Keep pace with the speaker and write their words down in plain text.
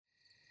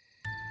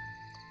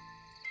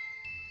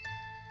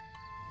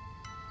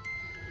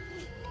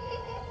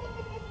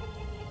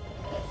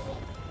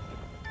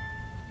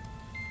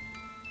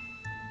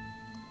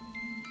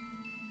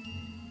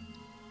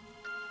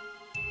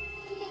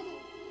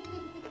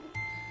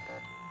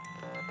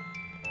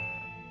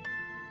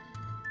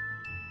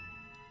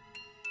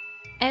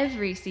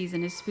Every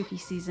season is spooky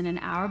season in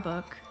our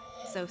book.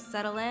 So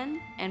settle in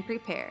and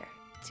prepare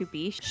to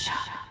be shook.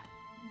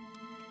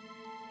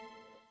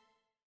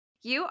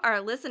 You are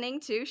listening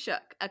to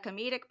Shook, a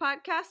comedic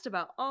podcast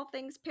about all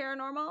things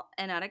paranormal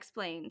and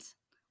unexplained.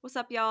 What's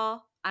up,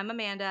 y'all? I'm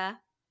Amanda.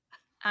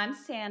 I'm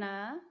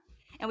Santa.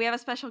 And we have a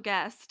special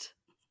guest.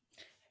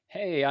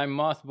 Hey, I'm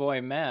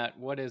Mothboy Matt.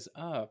 What is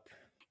up?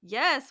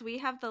 Yes, we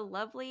have the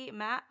lovely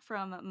Matt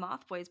from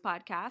Mothboys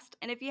podcast.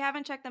 And if you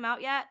haven't checked them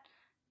out yet,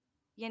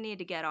 you need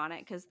to get on it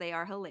because they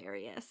are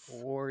hilarious.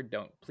 Or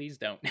don't. Please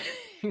don't.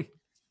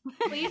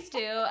 Please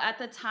do. At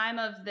the time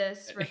of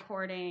this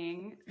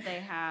recording, they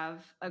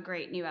have a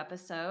great new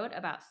episode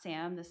about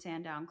Sam, the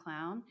Sandown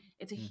Clown.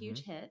 It's a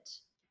huge hit.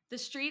 The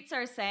streets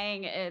are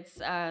saying it's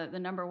the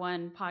number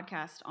one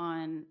podcast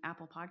on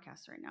Apple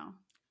Podcasts right now.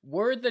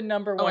 We're the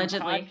number one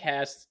Allegedly.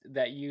 podcast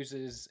that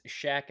uses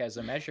Shaq as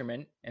a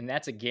measurement, and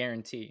that's a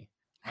guarantee.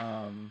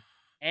 And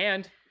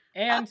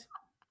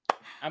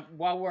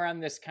while we're on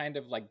this kind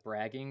of like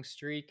bragging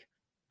streak,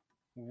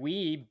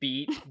 we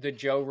beat the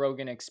Joe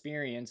Rogan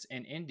Experience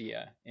in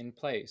India in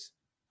place.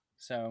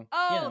 So,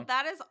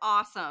 that is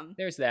awesome.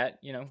 There's that,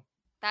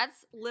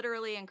 That's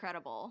literally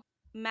incredible.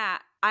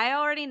 Matt, I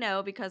already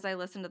know because I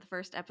listened to the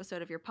first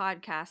episode of your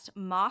podcast,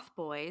 Moth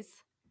Boys.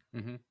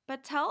 Mm-hmm.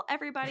 But tell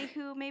everybody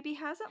who maybe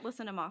hasn't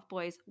listened to Moth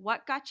Boys,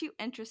 what got you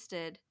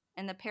interested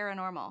in the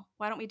paranormal?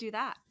 Why don't we do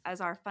that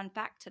as our fun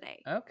fact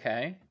today?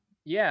 Okay.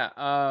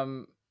 Yeah.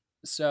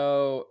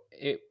 So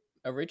it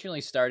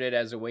originally started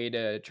as a way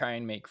to try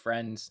and make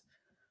friends.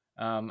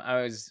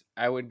 I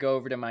would go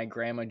over to my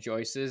grandma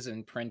Joyce's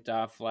and print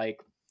off like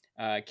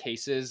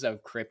cases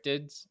of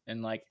cryptids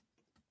and like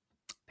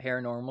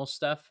paranormal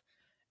stuff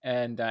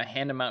and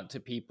hand them out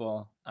to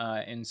people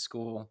in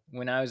school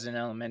when I was in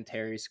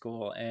elementary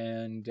school.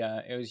 And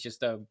it was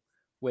just a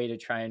way to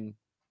try and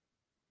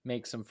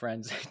make some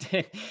friends.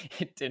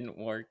 It didn't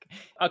work.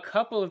 A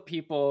couple of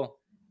people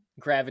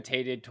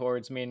gravitated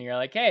towards me and you're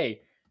like,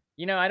 hey,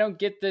 I don't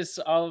get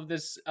all of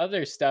this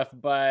other stuff,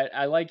 but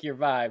I like your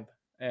vibe.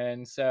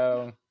 And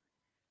so,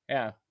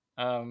 yeah.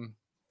 So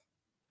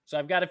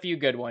I've got a few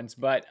good ones,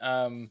 but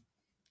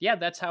yeah,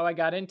 that's how I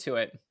got into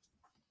it.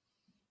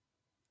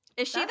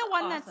 Is she That's the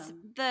one awesome.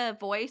 that's the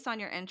voice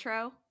on your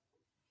intro?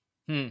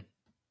 Your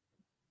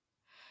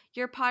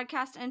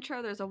podcast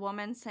intro, there's a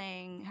woman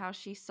saying how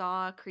she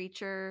saw a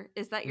creature.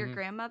 Is that your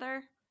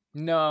grandmother?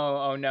 No,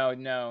 oh no.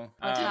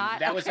 It's not?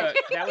 That was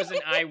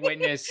an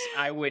eyewitness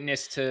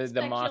to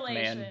the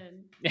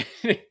Mothman.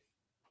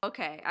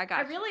 Okay, I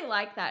got I really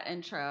like that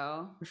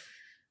intro.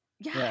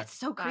 Yeah, it's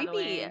so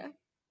creepy.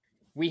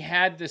 We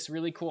had this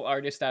really cool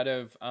artist out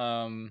of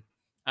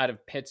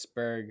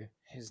Pittsburgh.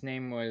 His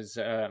name was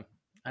I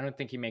don't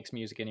think he makes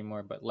music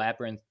anymore, but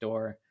Labyrinth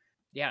Door.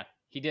 Yeah,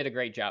 he did a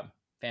great job.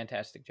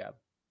 Fantastic job.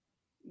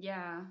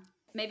 Yeah.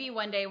 Maybe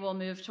one day we'll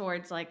move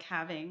towards like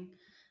having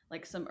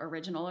like some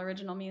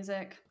original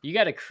music. You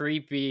got a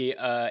creepy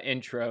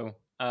intro.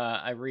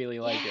 I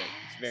really like it.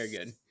 It's very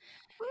good.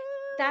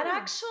 That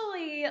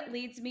actually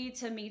leads me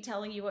to me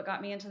telling you what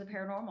got me into the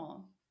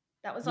paranormal.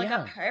 That was like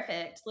a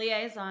perfect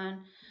liaison.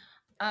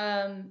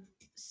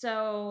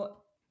 So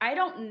I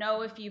don't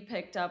know if you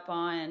picked up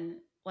on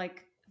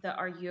like the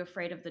 "Are You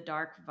Afraid of the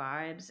Dark"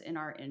 vibes in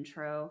our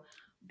intro,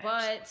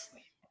 but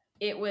Absolutely.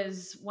 It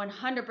was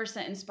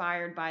 100%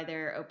 inspired by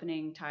their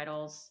opening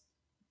titles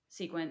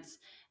sequence.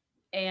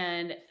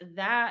 And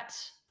that,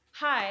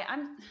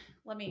 I'm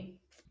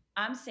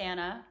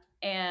Santa.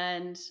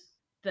 And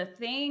the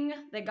thing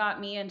that got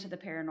me into the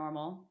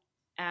paranormal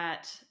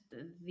at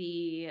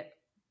the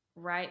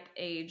ripe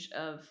age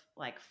of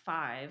like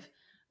 5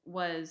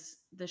 was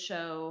the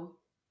show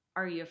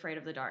Are You Afraid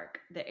of the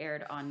Dark that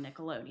aired on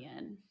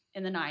Nickelodeon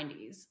in the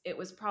 90s. It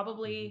was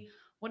probably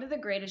one of the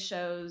greatest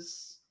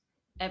shows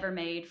ever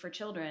made for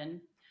children.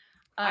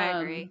 I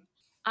agree.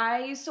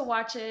 I used to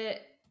watch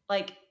it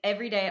like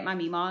every day at my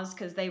Mima's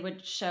because they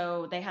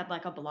had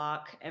like a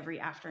block every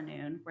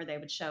afternoon where they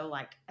would show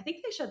like, I think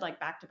they showed like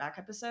back-to-back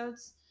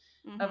episodes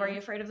of Are You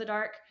Afraid of the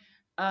Dark?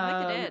 I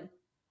think they did.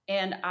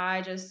 And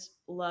I just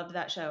loved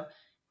that show.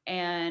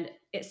 And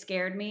it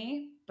scared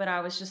me, but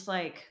I was just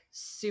like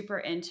super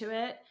into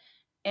it.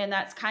 And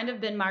that's kind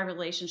of been my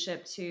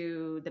relationship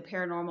to the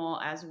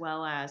paranormal as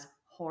well as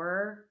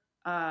horror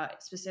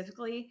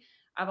specifically.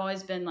 I've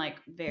always been like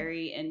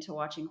very into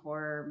watching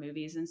horror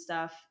movies and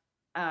stuff.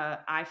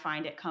 I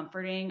find it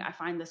comforting. I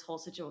find this whole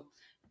situation,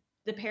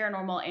 the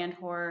paranormal and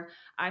horror,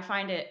 I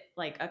find it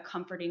like a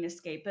comforting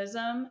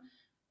escapism.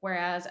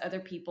 Whereas other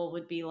people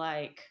who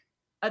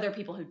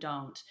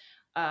don't,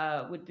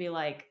 would be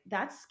like,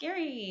 that's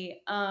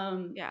scary.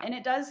 And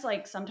it does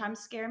like sometimes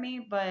scare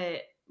me,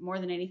 but more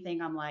than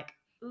anything, I'm like,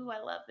 ooh, I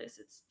love this.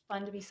 It's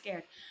fun to be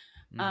scared.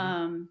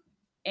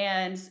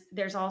 And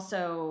there's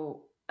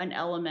also an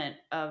element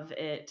of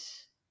it,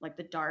 like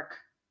the dark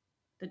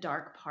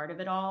part of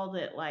it all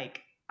that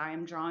like I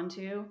am drawn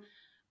to,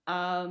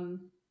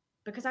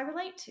 because I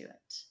relate to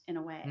it in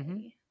a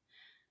way.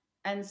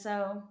 And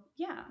so,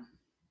 yeah.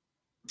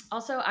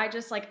 Also, I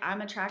just like,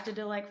 I'm attracted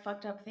to like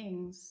fucked up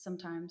things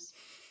sometimes.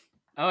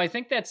 Oh, I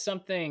think that's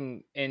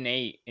something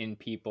innate in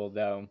people,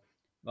 though,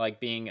 like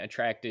being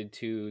attracted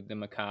to the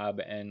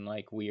macabre and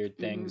like weird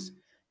things. Hmm.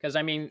 Because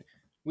I mean,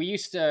 we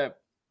used to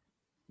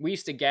we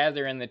used to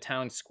gather in the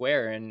town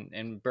square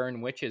and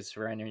burn witches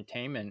for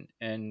entertainment,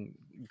 and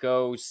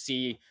go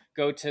to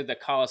the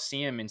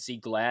Coliseum and see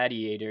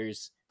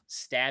gladiators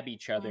stab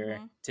each other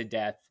Mm-hmm. to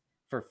death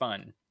for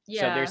fun.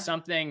 So there's Yeah.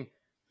 something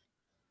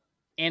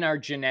in our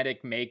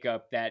genetic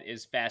makeup that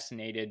is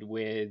fascinated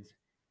with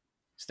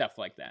stuff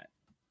like that.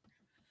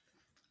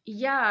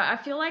 Yeah,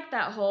 I feel like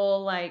that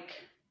whole like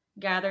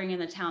gathering in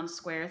the town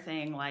square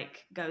thing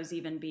like goes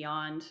even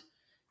beyond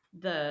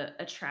the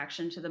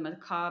attraction to the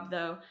macabre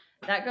though.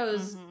 That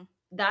goes Mm-hmm.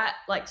 that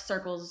like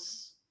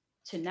circles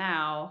to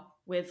now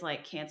with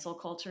like cancel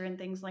culture and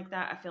things like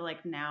that. I feel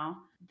like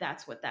now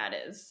that's what that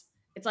is.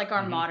 It's like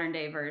our Hmm. modern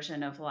day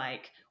version of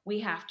like we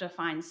have to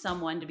find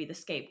someone to be the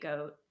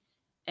scapegoat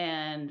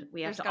and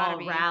we have There's to got to all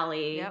be. Yep.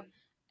 rally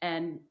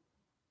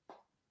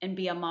and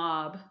be a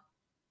mob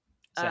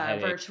It's a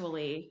headache.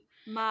 virtually.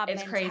 Mob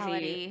It's crazy.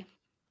 mentality.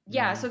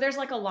 Yeah, Hmm. so there's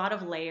like a lot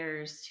of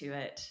layers to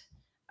it.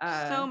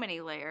 So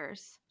many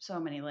layers. So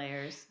many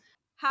layers.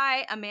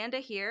 Hi, Amanda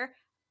here.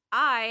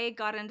 I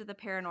got into the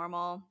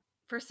paranormal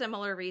for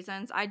similar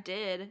reasons. I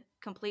did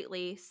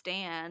completely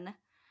stan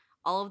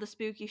all of the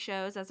spooky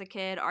shows as a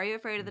kid. Are You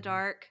Afraid of the Hmm.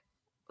 Dark?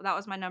 That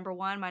was my number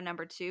one. My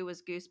number two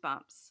was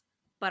Goosebumps.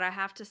 But I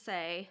have to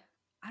say,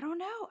 I don't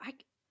know.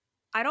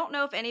 I don't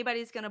know if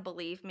anybody's going to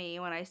believe me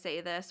when I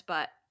say this,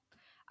 but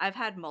I've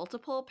had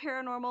multiple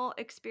paranormal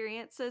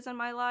experiences in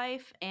my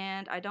life,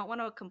 and I don't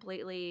want to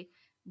completely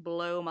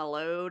blow my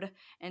load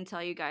and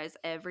tell you guys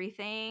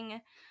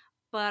everything,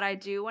 but I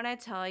do want to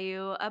tell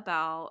you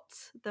about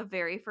the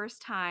very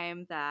first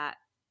time that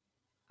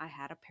I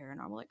had a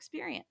paranormal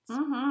experience.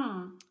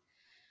 Mm-hmm.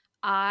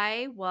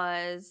 I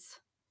was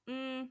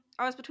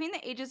I was between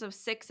the ages of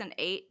 6 and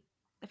 8,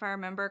 if I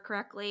remember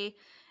correctly,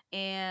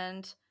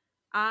 and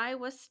I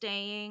was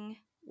staying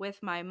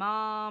with my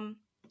mom,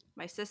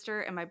 my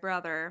sister, and my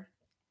brother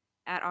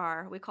at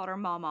we called her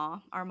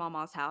Mama, our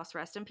Mama's house.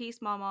 Rest in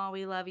peace, Mama.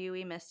 We love you.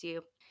 We miss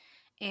you.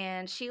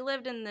 And she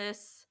lived in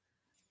this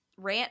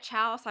ranch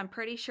house. I'm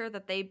pretty sure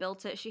that they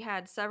built it. She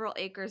had several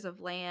acres of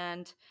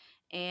land,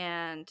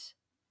 and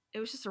it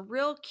was just a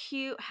real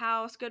cute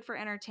house, good for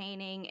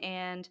entertaining.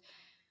 And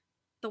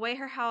the way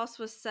her house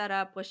was set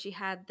up was she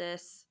had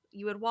this,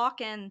 you would walk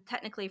in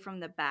technically from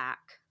the back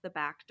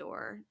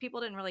door.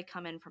 People didn't really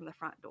come in from the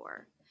front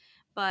door.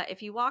 But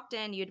if you walked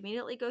in, you'd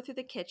immediately go through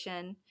the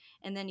kitchen,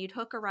 and then you'd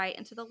hook a right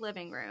into the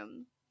living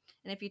room.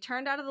 And if you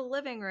turned out of the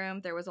living room,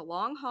 there was a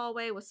long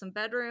hallway with some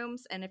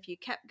bedrooms. And if you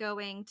kept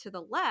going to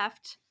the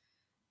left,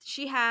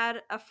 she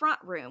had a front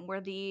room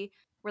where the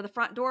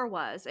front door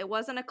was. It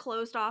wasn't a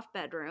closed off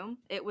bedroom.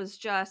 It was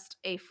just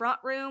a front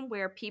room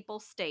where people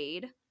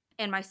stayed.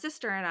 And my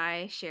sister and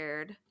I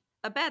shared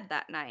a bed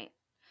that night.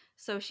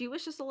 So she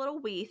was just a little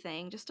wee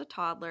thing, just a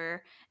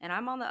toddler, and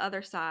I'm on the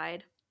other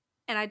side.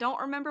 And I don't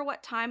remember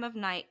what time of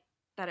night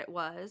that it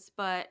was,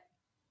 but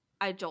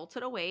I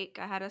jolted awake.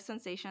 I had a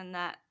sensation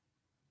that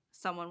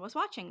someone was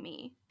watching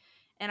me.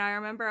 And I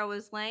remember I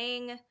was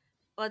laying,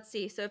 let's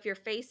see, so if you're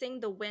facing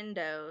the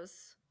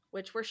windows,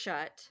 which were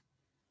shut,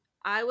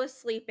 I was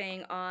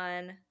sleeping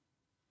on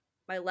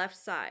my left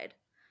side.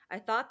 I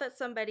thought that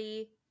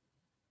somebody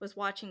was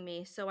watching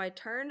me, so I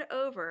turned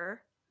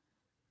over,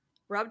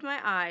 rubbed my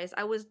eyes.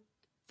 I was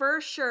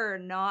for sure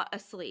not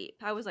asleep.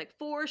 I was like,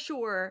 for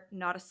sure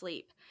not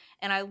asleep.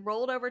 And I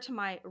rolled over to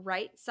my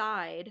right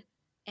side,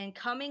 and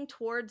coming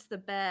towards the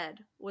bed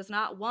was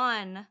not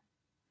one,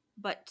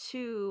 but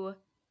two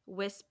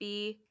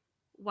wispy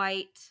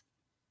white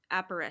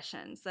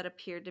apparitions that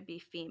appeared to be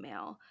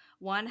female.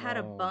 One had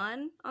a Oh.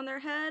 bun on their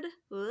head.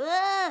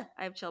 Ugh!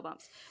 I have chill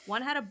bumps.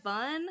 One had a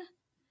bun,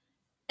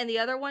 and the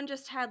other one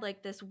just had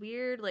like this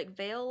weird, like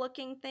veil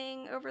looking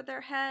thing over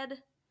their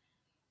head.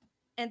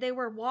 And they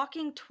were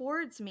walking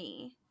towards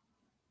me.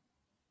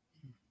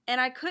 And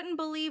I couldn't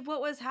believe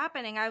what was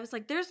happening. I was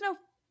like, there's no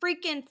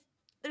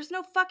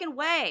fucking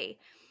way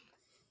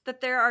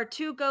that there are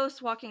two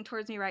ghosts walking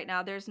towards me right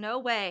now. There's no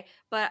way.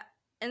 But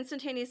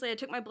instantaneously, I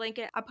took my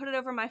blanket, I put it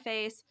over my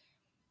face,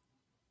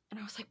 and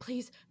I was like,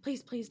 please,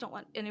 please, please don't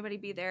let anybody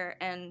be there.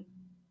 And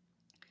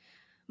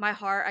my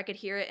heart, I could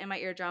hear it in my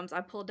eardrums. I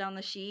pulled down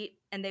the sheet,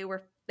 and they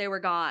were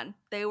gone.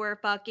 They were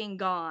fucking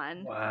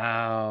gone.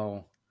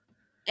 Wow.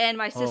 And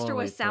my sister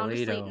Holy was sound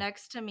asleep Toledo.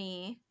 next to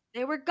me.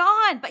 They were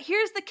gone. But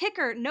here's the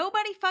kicker.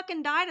 Nobody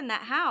fucking died in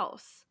that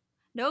house.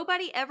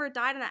 Nobody ever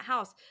died in that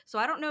house. So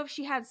I don't know if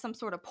she had some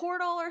sort of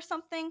portal or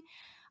something.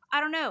 I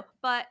don't know.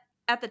 But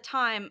at the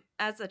time,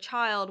 as a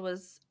child,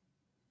 was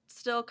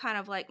still kind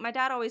of like, my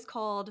dad always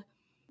called,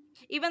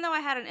 even though I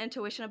had an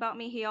intuition about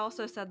me, he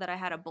also said that I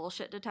had a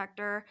bullshit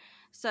detector.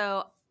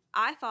 So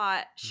I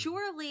thought,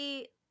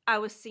 surely I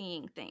was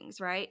seeing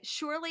things, right?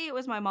 Surely it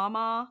was my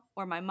mama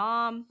or my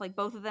mom, like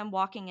both of them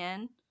walking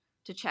in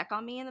to check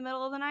on me in the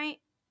middle of the night.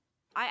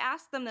 I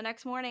asked them the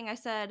next morning, I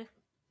said,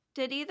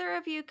 did either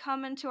of you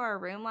come into our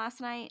room last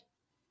night?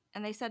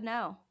 And they said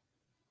no.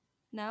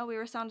 No, we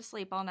were sound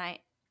asleep all night.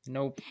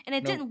 Nope. And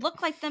it Nope. didn't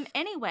look like them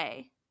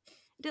anyway.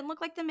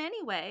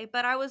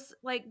 But I was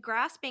like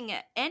grasping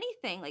at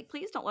anything. Like,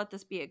 please don't let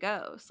this be a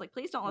ghost. Like,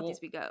 please don't let these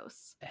be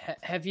ghosts.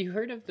 Have you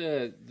heard of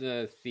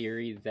the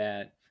theory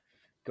that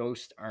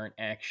ghosts aren't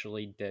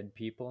actually dead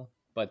people,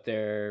 but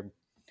they're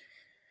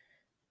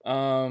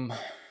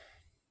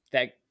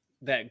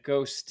that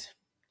ghost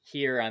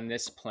here on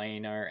this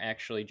plane are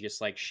actually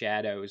just like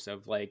shadows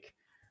of like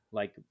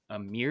a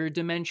mirror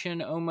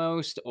dimension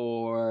almost,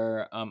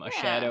 or a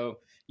shadow.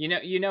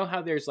 You know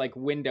how there's like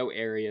window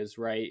areas,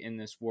 right, in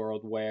this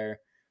world where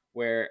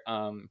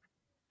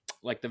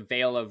like the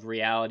veil of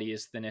reality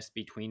is thinnest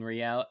between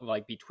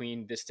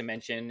between this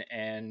dimension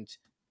and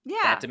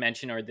that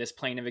dimension, or this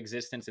plane of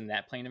existence and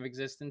that plane of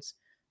existence.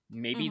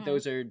 Maybe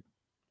those are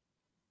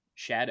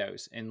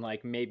shadows and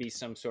like maybe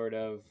some sort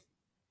of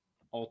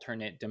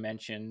alternate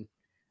dimension,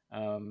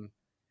 and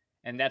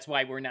that's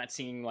why we're not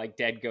seeing like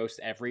dead ghosts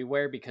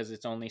everywhere, because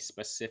it's only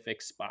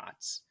specific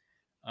spots,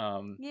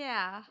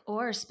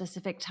 or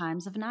specific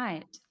times of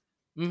night.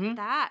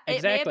 That exactly.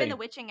 It may have been the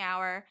witching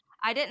hour.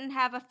 I didn't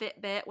have a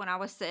Fitbit when I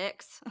was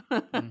 6.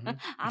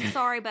 I'm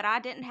sorry, but I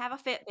didn't have a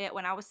Fitbit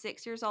when I was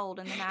 6 years old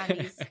in the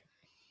 90s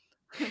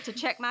to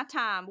check my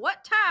time.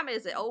 What time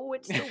is it? Oh,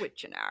 it's the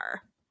witching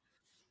hour.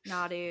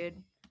 Nah,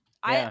 dude.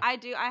 Yeah.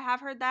 I have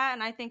heard that,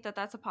 and I think that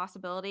that's a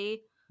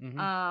possibility.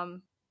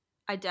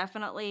 I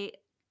definitely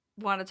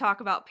want to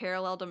talk about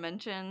parallel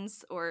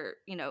dimensions or,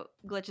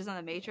 glitches in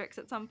the Matrix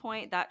at some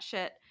point. That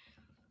shit,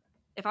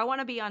 if I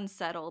want to be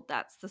unsettled,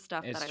 that's the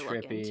stuff that I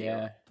look into.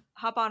 Yeah.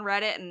 Hop on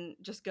Reddit and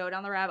just go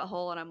down the rabbit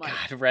hole, and I'm like,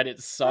 God,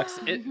 Reddit sucks.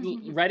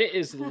 Reddit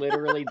is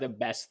literally the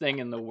best thing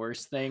and the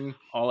worst thing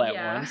all at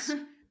once.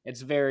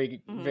 It's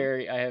very,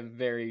 very, I have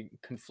very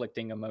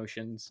conflicting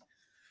emotions.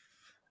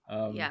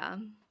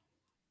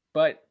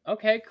 But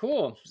okay,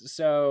 cool.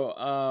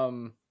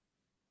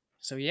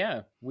 So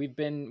yeah, we've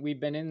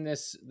been in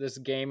this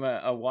game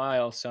a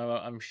while, so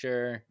I'm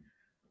sure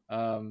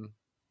a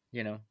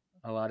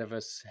lot of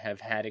us have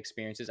had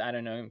experiences. I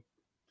don't know,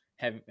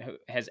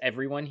 has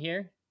everyone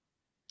here?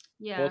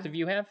 Yeah, both of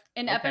you have.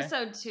 In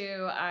episode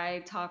 2,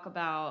 I talk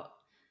about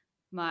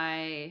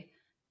my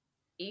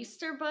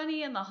Easter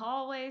bunny in the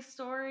hallway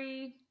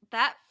story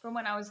that from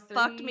when I was 3.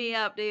 Fucked me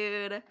up,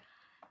 dude.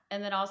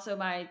 And then also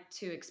my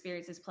 2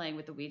 experiences playing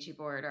with the Ouija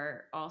board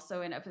are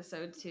also in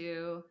episode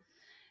 2.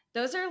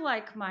 Those are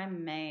like my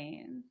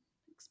main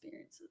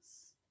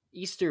experiences.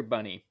 Easter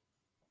bunny.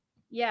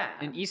 Yeah.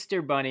 An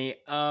Easter bunny.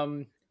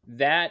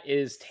 That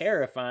is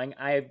terrifying.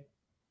 I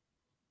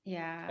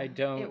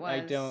don't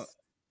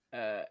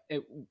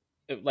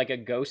like a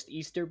ghost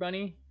Easter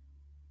bunny.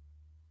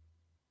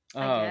 Oh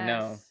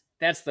no.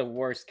 That's the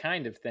worst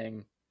kind of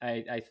thing.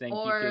 I think.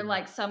 Or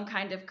like some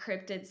kind of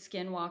cryptid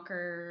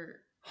skinwalker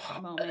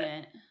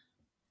moment.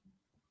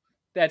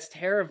 That's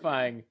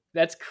terrifying.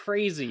 That's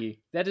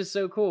crazy. That is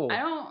so cool. I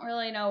don't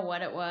really know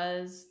what it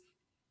was.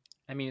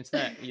 I mean, it's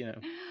not,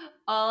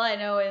 All I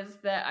know is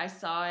that I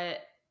saw it,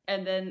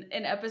 and then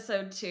in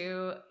episode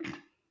 2,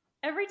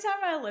 every time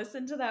I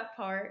listen to that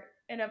part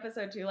in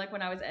episode 2, like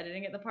when I was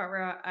editing it, the part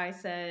where I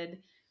said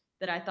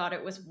that I thought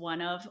it was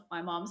one of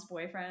my mom's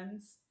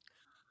boyfriends.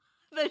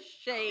 The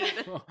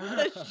shade.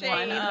 The shade.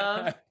 One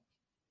of.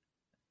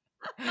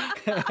 I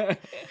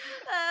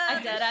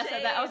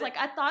said that. I was like,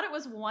 I thought it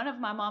was one of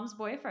my mom's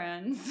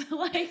boyfriends.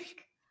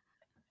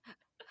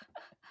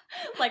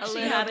 like she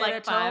had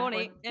like 5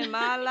 Tony in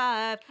my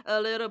life, a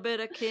little bit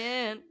of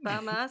Kent by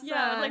my side.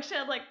 Yeah, like she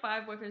had like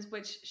 5 boyfriends,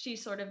 which she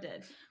sort of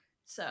did.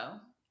 So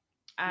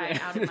I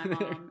outed my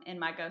mom in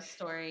my ghost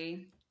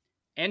story.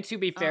 And to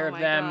be fair of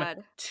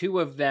them, 2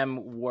 of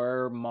them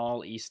were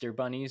mall Easter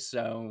bunnies,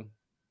 so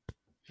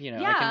I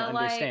can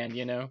understand,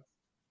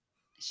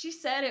 She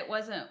said it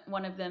wasn't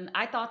one of them.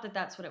 I thought that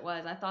that's what it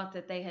was. I thought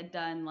that they had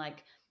done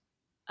like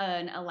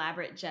an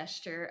elaborate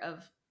gesture of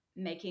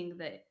making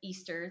the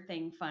Easter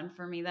thing fun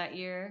for me that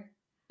year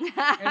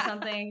or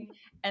something.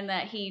 And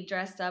that he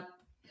dressed up,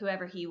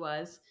 whoever he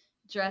was,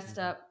 dressed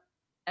up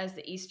as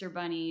the Easter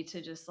bunny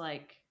to just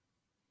like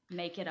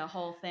make it a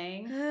whole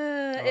thing.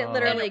 It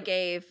literally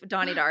gave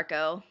Donnie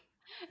Darko.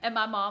 And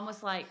my mom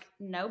was like,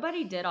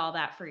 nobody did all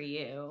that for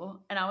you.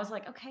 And I was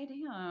like, okay,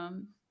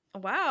 damn.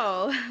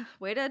 Wow.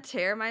 Way to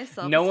tear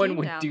myself. No one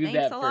would do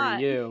that for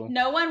you.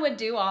 No one would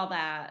do all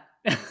that.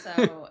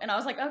 So, and I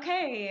was like,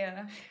 okay.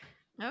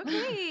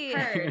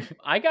 Okay.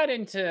 I got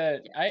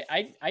into,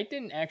 I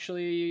didn't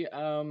actually,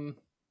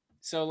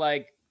 so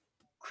like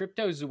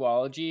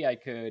cryptozoology, I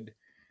could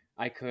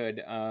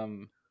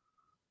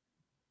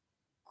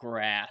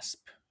grasp,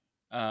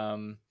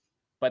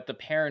 but the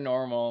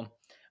paranormal,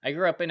 I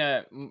grew up in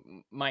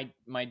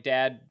my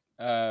dad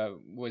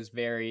was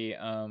very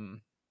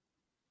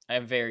a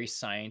very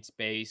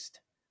science-based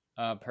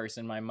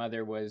person. My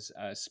mother was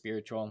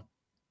spiritual,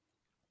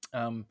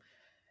 and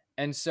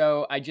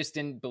so I just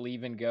didn't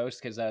believe in ghosts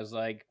because I was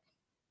like,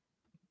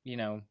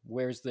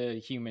 where's the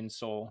human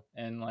soul,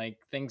 and like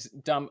things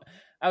dumb.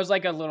 I was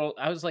like a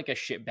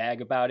shitbag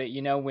about it,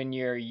 when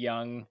you're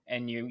young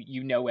and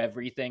you know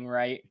everything,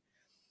 right?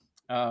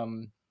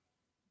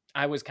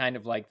 I was kind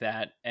of like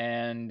that,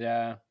 and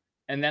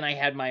then I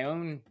had my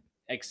own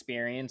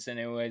experience, and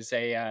it was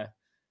a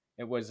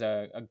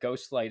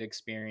ghost light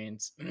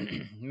experience.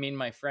 Me and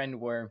my friend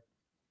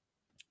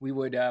we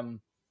would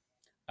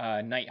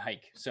night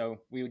hike, so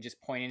we would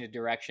just point in a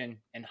direction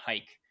and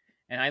hike.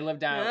 And I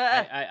lived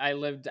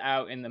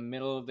out in the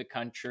middle of the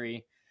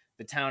country.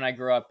 The town I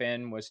grew up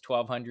in was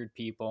 1,200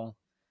 people,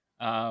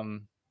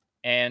 um,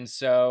 and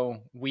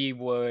so we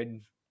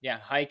would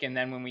hike, and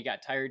then when we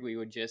got tired, we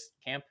would just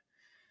camp.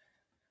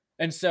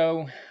 And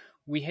so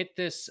we hit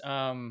this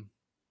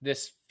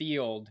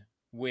field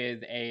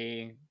with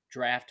a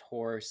draft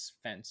horse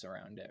fence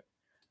around it.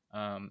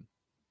 Um,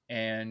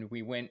 and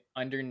we went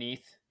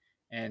underneath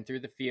and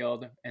through the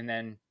field and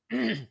then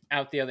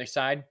out the other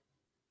side.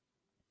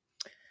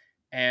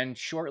 And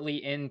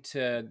shortly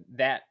into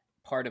that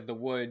part of the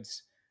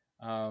woods,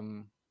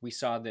 we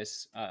saw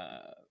this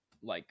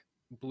like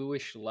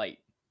bluish light,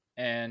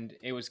 and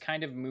it was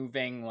kind of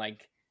moving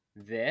like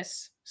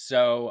this,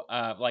 so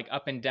like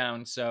up and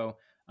down. So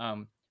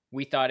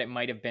we thought it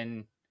might have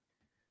been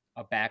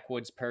a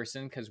backwoods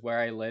person, because where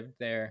I lived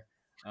there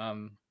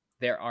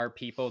are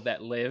people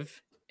that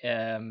live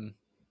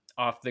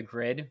off the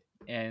grid,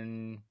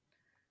 and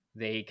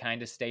they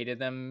kind of stay to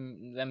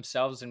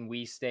themselves, and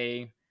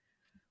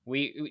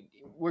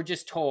we're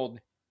just told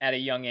at a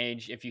young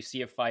age, if you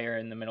see a fire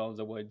in the middle of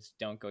the woods,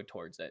 don't go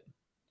towards it.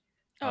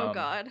 Oh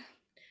God.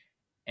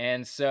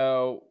 And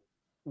so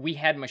we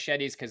had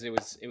machetes because it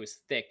was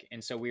thick,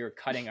 and so we were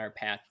cutting our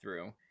path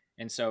through.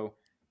 And so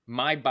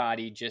my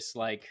body just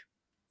like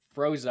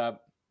froze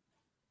up.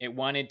 It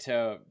wanted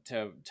to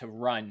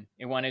run.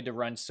 It wanted to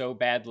run so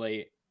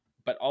badly,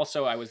 but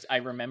also I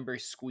remember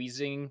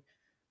squeezing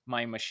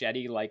my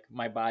machete. Like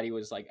my body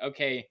was like,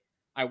 okay,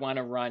 I want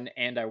to run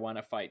and I want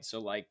to fight. So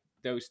like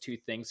those two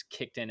things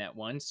kicked in at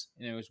once,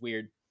 and it was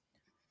weird.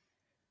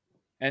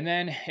 And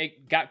then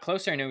it got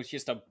closer, and it was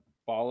just a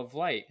ball of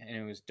light, and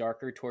it was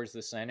darker towards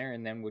the center,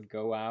 and then would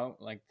go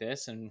out like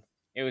this, and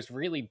it was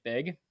really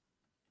big.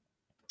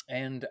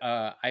 And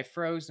I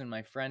froze, and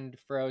my friend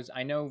froze.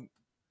 I know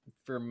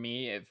for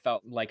me, it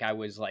felt like I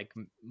was like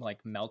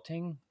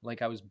melting,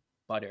 like I was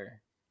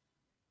butter.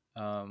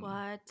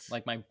 What?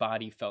 Like my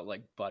body felt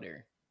like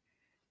butter.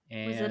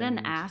 And was it an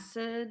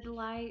acid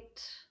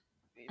light?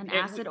 An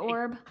acid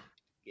orb?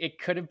 It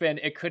could have been.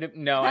 It could have.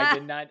 No, I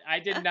did not. I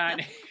did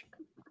not.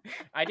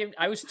 I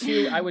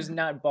was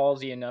not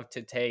ballsy enough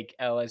to take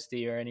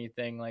LSD or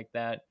anything like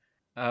that.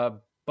 But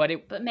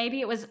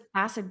maybe it was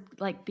acid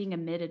like being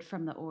emitted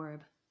from the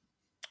orb.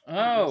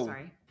 Oh,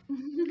 sorry.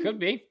 Could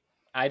be.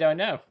 I don't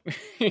know.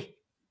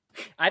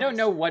 I don't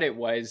know what it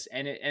was,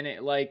 and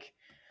it like,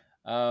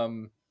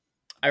 I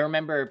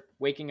remember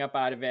waking up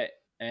out of it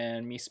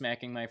and me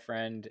smacking my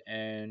friend,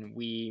 and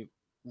we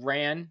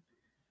ran.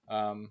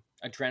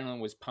 Adrenaline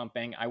was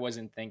pumping. I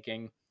wasn't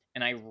thinking,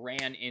 and I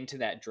ran into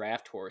that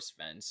draft horse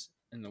fence,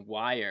 and the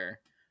wire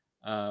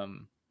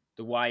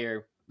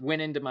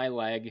went into my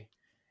leg,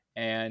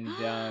 and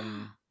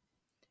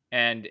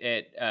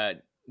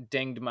it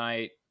dinged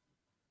my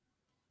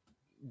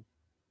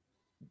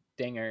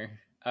dinger.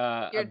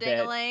 Your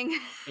dingling.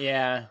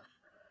 Yeah.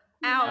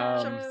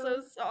 Ouch! I'm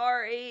so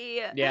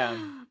sorry. Yeah.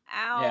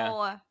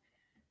 Ow.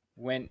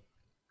 Yeah.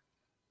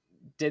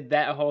 Did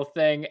that whole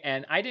thing,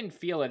 and I didn't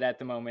feel it at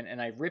the moment,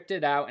 and I ripped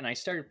it out, and I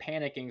started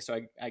panicking. So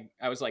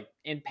I was like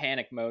in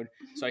panic mode.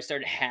 So I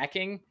started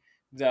hacking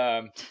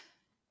the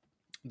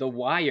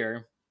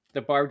wire,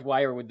 the barbed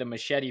wire with the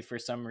machete for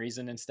some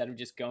reason, instead of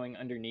just going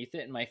underneath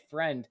it. And my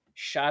friend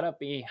shot up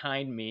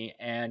behind me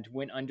and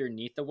went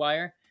underneath the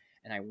wire,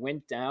 and I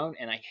went down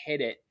and I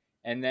hit it,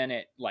 and then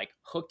it like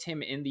hooked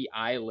him in the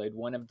eyelid,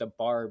 one of the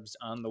barbs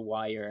on the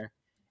wire,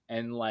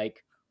 and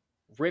like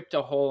ripped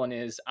a hole in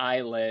his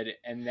eyelid.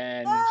 And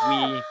then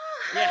no.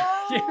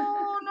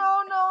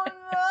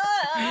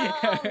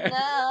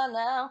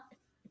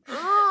 This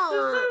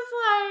is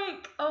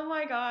like, oh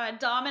my God,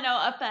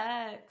 domino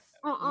effects.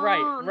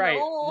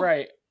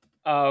 Right.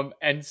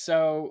 And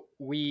so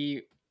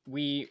we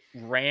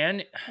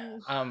ran.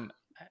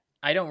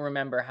 I don't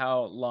remember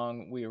how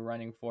long we were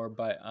running for,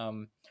 but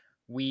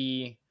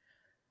we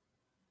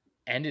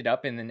ended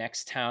up in the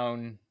next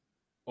town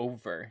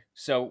over.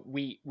 So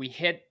we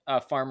hit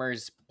a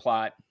farmer's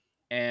plot,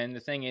 and the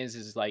thing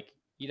is like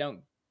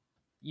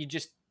you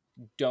just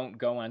don't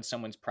go on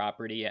someone's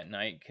property at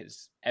night,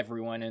 because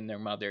everyone and their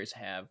mothers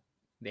have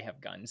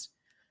guns.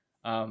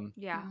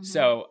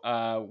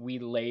 So we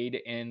laid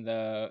in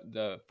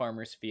the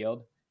farmer's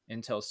field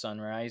until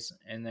sunrise,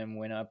 and then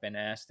went up and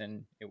asked,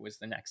 and it was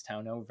the next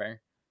town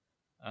over.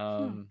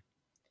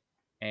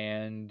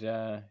 And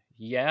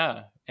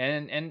yeah,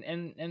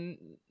 and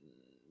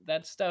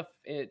that stuff,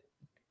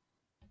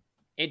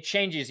 it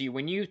changes you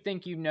when you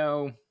think you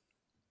know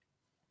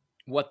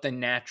what the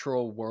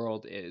natural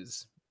world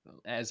is,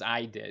 as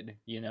I did.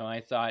 I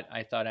thought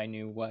I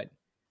knew what,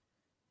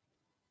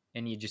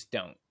 and you just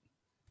don't.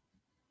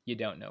 You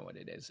don't know what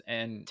it is,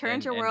 and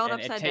turns your world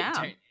upside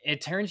down.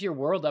 It turns your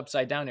world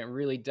upside down. It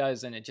really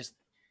does, and it just,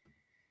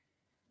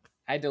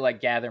 had to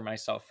like gather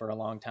myself for a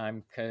long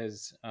time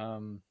because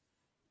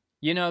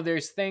you know,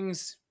 there's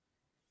things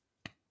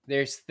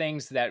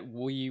that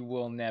we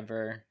will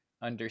never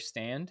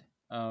understand.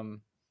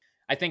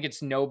 I think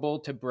it's noble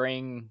to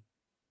bring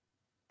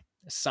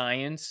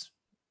science,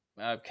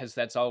 because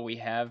that's all we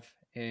have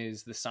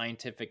is the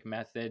scientific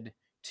method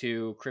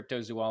to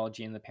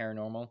cryptozoology and the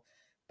paranormal,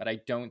 but I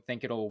don't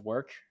think it'll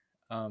work.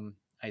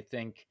 I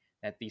think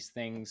that these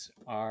things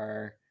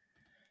are,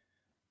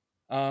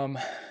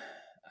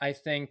 I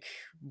think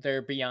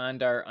they're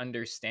beyond our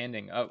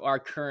understanding of our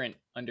current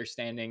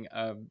understanding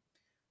of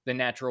the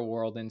natural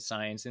world and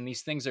science. And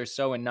these things are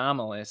so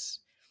anomalous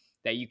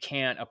that you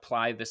can't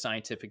apply the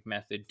scientific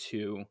method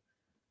to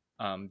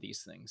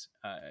these things.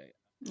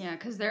 Yeah,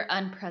 because they're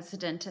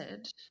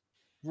unprecedented.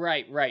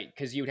 Right.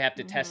 Because you'd have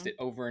to test it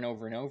over and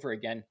over and over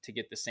again to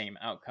get the same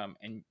outcome,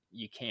 and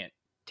you can't.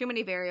 Too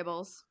many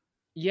variables.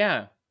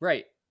 Yeah,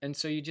 right. And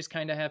so you just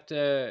kind of have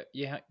to,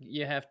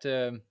 you have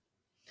to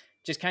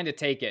just kind of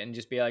take it and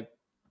just be like,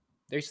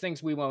 there's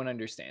things we won't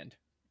understand,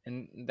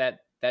 and that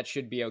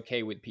should be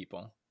okay with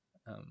people.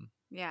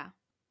 Yeah.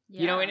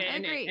 You know, I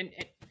agree.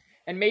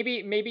 and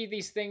maybe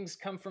these things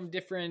come from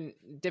different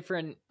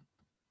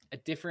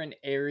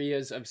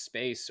areas of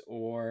space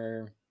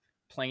or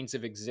planes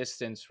of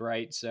existence,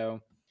 right?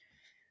 So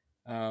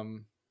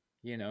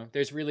you know,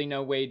 there's really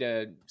no way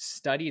to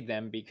study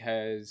them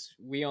because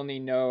we only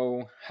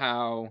know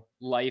how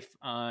life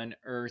on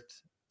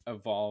Earth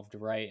evolved,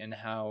 right? And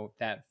how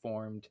that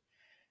formed.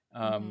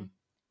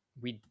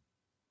 We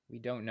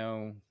don't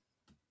know.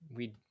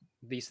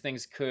 These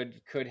things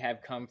could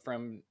have come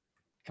from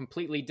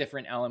completely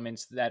different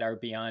elements that are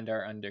beyond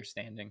our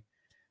understanding.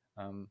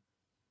 Oh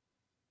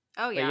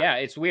yeah. But yeah,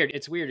 it's weird.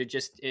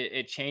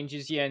 It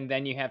changes you, and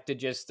then you have to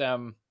just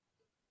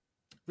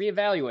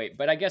reevaluate.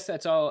 But I guess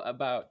that's all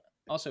about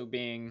also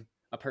being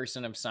a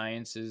person of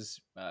science is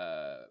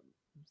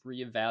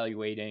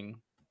reevaluating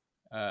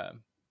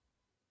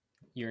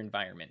your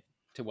environment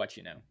to what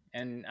you know.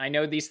 And I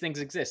know these things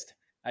exist.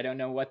 I don't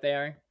know what they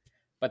are,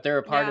 but they're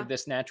a part of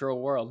this natural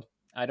world.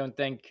 I don't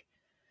think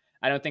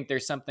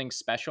there's something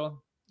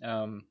special.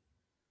 All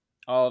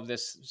of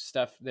this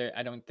stuff there,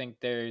 I don't think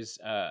there's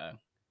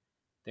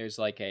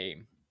like a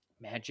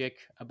magic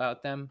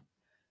about them.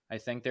 I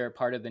think they're a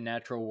part of the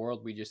natural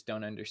world we just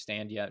don't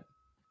understand yet.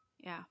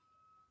 Yeah,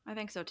 I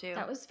think so too.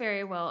 That was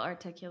very well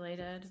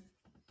articulated.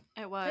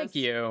 It was. Thank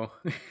you.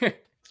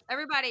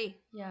 Everybody,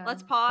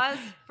 let's pause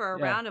for a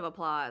round of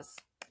applause.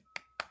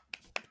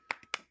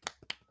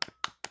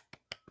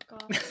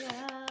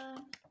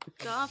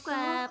 Golf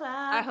clap.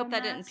 I hope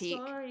that didn't peak.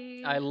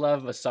 I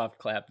love a soft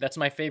clap. That's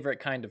my favorite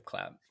kind of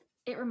clap.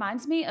 It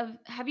reminds me of,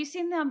 have you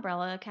seen The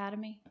Umbrella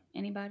Academy?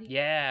 Anybody?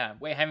 Yeah.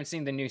 Wait, I haven't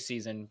seen the new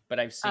season, but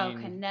I've seen...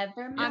 Okay,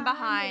 never mind. I'm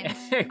behind.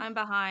 I'm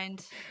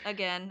behind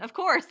again. Of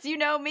course, you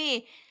know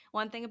me.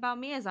 One thing about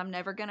me is I'm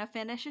never going to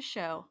finish a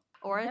show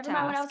or a task. Never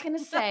mind what I was going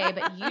to say,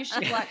 but you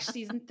should watch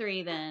season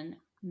 3 then,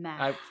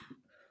 Matt.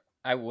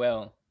 I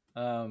will.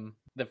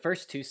 The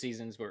first 2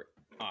 seasons were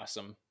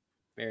awesome.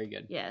 Very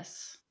good.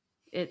 Yes.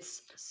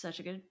 It's such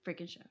a good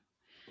freaking show.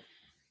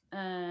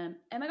 Oh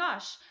my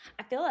gosh.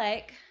 I feel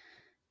like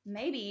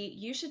maybe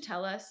you should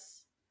tell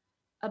us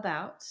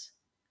about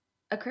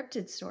a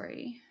cryptid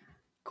story.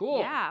 Cool.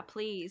 Yeah,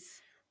 please.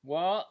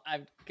 Well,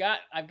 I've got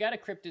a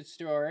cryptid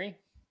story,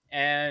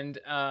 and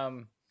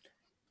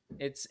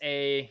it's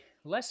a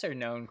lesser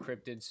known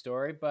cryptid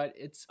story, but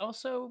it's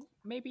also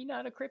maybe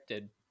not a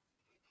cryptid.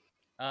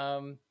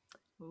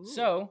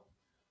 So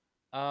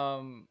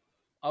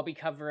I'll be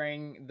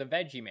covering the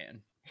Veggie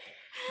Man.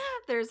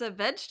 There's a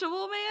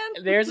vegetable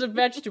man? There's a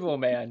vegetable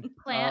man.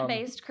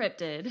 Plant-based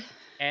cryptid.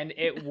 And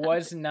it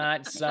was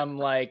not some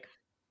like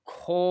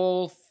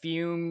coal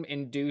fume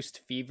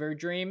induced fever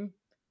dream.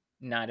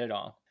 Not at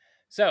all.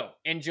 So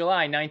in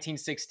July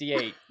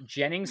 1968,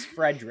 Jennings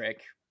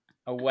Frederick,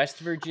 a West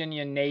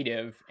Virginia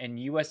native and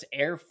U.S.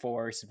 Air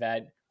Force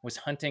vet, was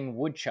hunting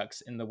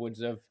woodchucks in the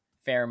woods of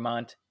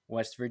Fairmont,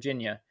 West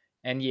Virginia.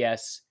 And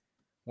yes,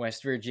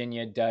 West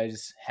Virginia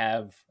does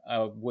have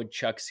a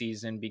woodchuck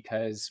season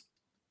because,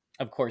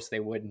 of course, they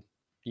would.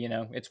 You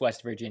know, it's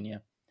West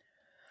Virginia.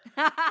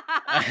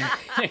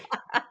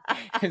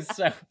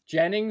 So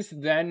Jennings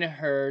then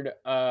heard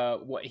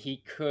what he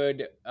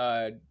could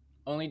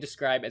only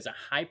describe as a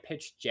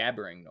high-pitched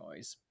jabbering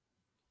noise.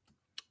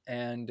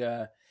 And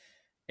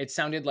it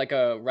sounded like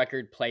a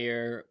record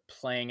player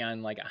playing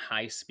on like a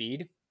high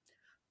speed.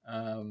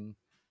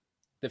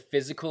 The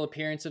physical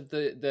appearance of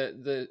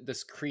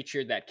this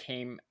creature that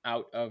came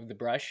out of the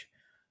brush,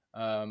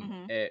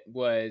 it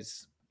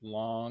was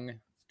long,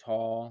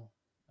 tall,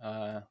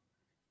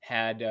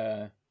 had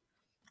it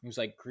was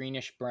like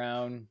greenish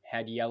brown,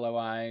 had yellow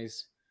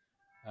eyes,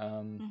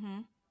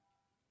 and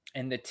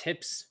the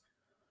tips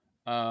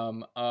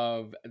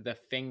of the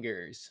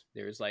fingers,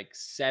 there's like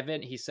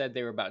 7, he said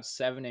they were about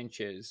 7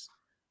 inches,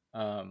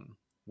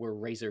 were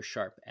razor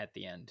sharp at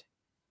the end,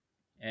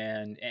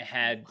 and it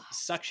had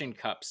suction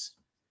cups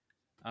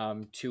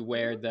to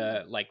where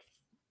the like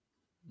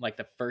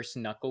the first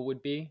knuckle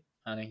would be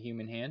on a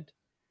human hand.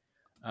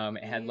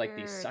 It had like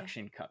these Weird.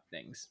 suction cup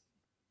things.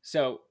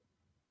 So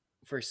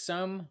for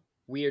some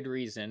weird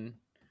reason,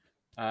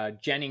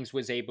 Jennings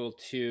was able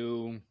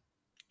to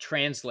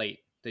translate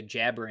the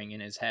jabbering in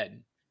his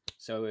head.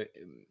 So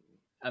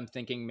I'm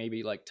thinking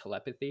maybe like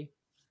telepathy,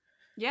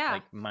 Yeah.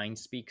 like mind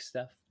speak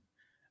stuff.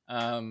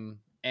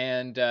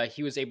 And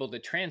he was able to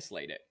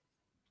translate it.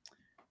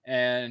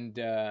 And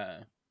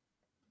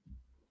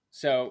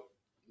so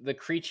the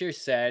creature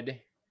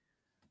said,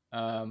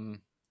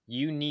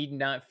 "You need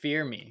not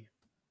fear me.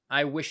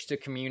 I wish to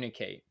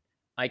communicate.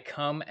 I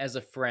come as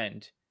a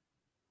friend.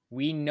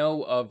 We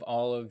know of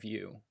all of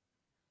you.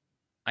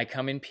 I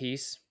come in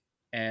peace,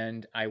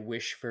 and I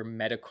wish for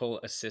medical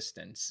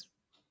assistance."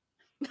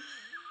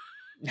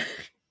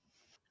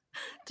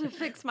 To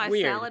fix my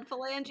Weird. salad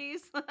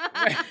phalanges.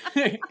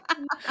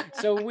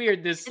 So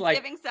weird. This It's like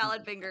giving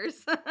salad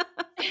fingers.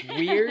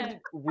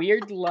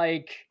 weird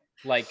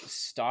like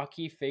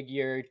stocky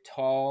figure,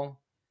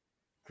 tall,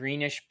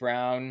 greenish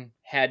brown,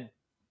 had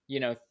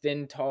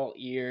thin tall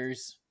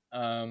ears,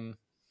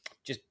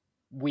 just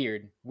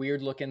weird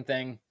looking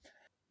thing.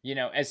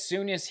 As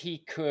soon as he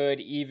could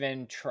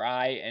even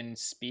try and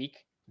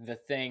speak, the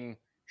thing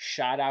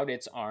shot out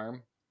its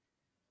arm,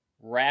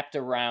 wrapped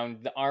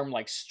around the arm,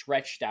 like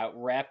stretched out,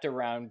 wrapped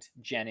around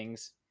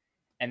Jennings,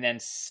 and then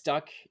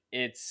stuck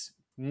its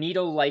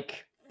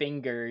needle-like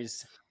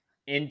fingers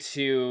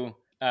into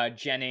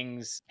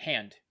Jennings'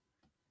 hand.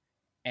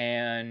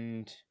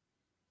 And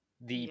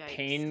the Yikes.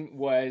 pain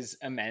was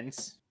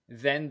immense.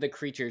 Then the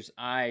creature's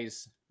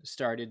eyes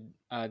started,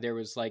 there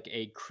was like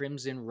a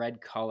crimson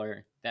red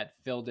color that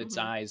filled its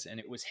eyes, and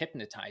it was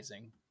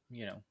hypnotizing,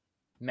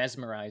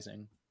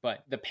 mesmerizing.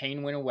 But the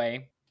pain went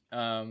away,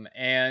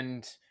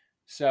 and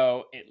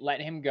so it let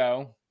him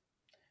go,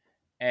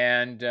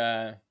 and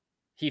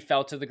he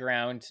fell to the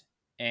ground,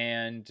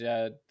 and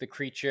the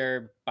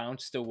creature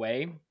bounced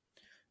away.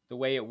 The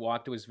way it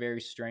walked was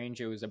very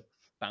strange. It was a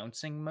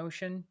bouncing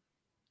motion,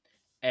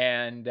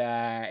 and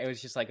it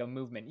was just like a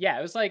movement. Yeah,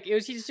 it was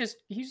he's just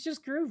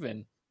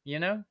grooving,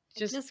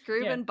 just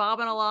grooving,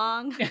 bobbing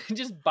along.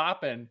 just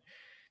bopping,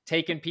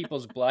 taking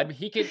people's blood.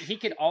 He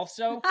could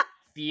also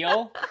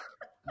feel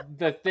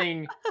the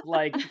thing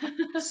like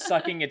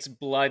sucking its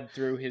blood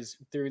through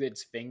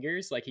its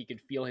fingers. Like he could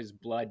feel his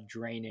blood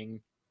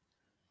draining.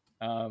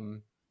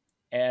 And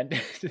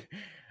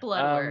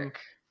Blood work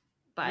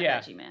by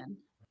Veggie Man.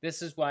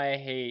 This is why I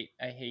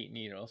hate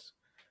needles.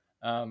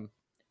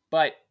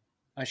 But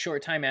a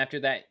short time after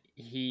that,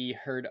 he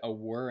heard a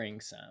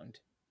whirring sound,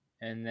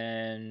 and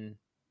then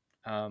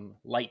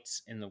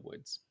lights in the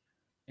woods.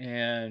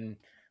 And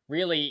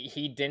really,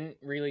 he didn't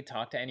really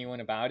talk to anyone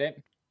about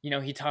it.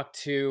 He talked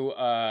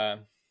to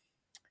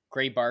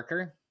Gray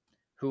Barker,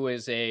 who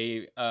is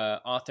a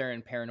author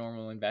and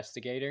paranormal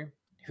investigator,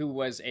 who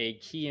was a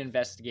key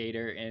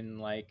investigator in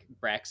like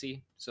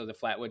Braxy, so the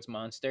Flatwoods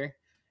Monster,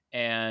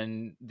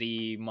 and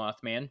the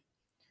Mothman.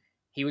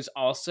 He was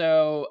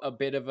also a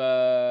bit of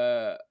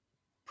a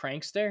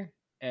prankster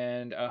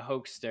and a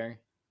hoaxster.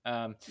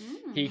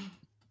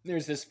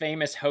 There's this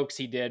famous hoax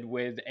he did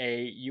with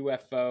a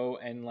UFO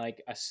and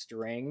like a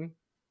string.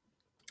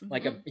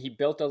 Like he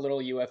built a little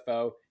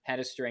UFO, had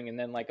a string, and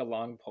then like a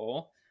long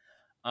pole,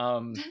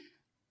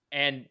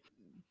 and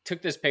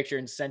took this picture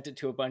and sent it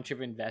to a bunch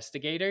of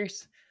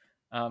investigators.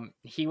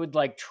 He would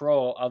like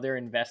troll other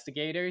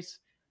investigators.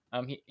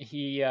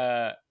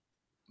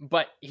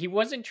 But he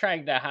wasn't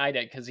trying to hide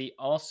it, because he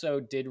also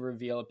did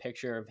reveal a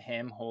picture of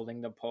him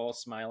holding the pole,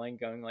 smiling,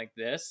 going like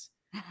this.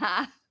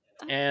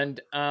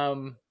 And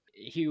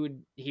he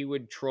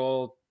would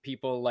troll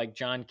people like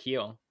John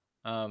Keel.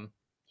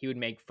 He would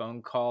make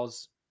phone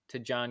calls to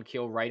John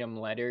Keel, write him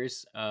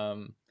letters,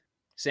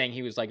 saying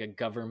he was like a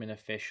government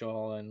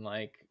official, and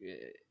like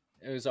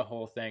it was a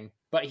whole thing.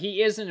 But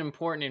he is an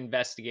important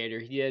investigator.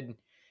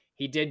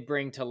 He did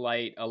bring to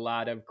light a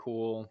lot of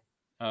cool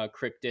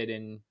cryptid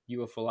and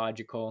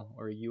ufological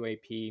or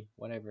UAP,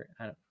 whatever.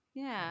 I don't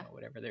know,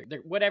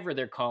 whatever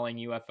they're calling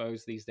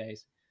UFOs these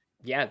days.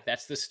 Yeah,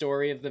 that's the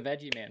story of the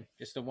Veggie Man.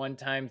 Just a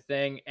one-time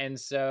thing, and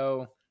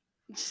so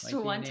just a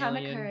one-time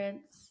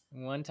occurrence.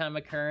 One-time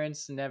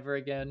occurrence, never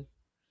again.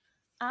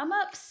 I'm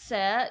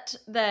upset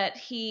that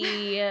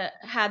he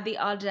had the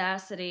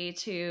audacity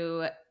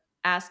to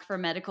ask for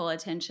medical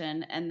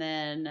attention and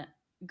then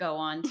go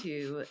on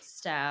to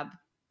stab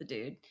the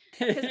dude,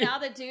 because now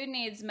the dude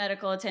needs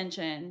medical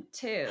attention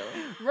too.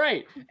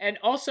 Right. And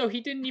also, he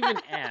didn't even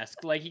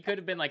ask. Like, he could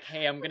have been like,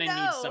 "Hey, I'm gonna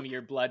need some of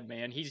your blood,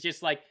 man." He's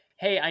just like,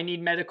 "Hey, I need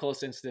medical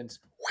assistance."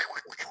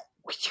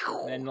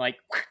 And like,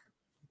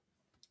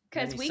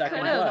 because we could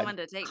have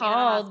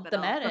called the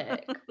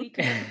medic. We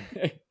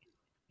could.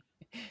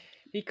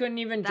 He couldn't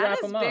even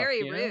drop him off. That is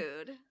very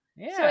rude.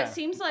 Yeah. So it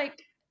seems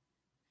like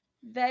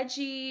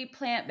veggie,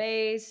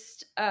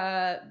 plant-based,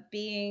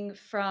 being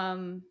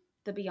from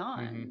the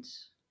beyond.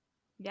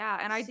 Yeah,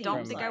 and I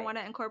don't think I want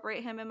to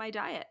incorporate him in my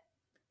diet.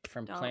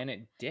 From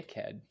Planet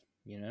Dickhead,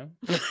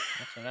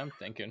 That's what I'm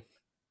thinking.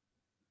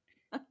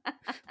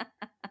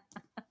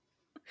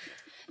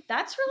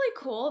 That's really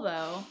cool,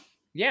 though.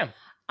 Yeah.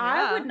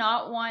 I would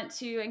not want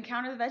to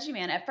encounter the Veggie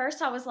Man. At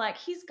first, I was like,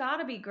 he's got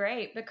to be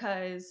great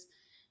because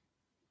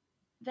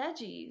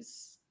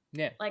veggies.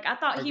 Yeah. Like I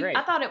thought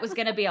I thought it was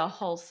going to be a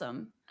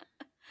wholesome.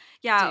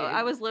 Yeah, dude.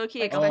 I was low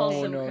key Like a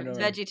expecting wholesome no.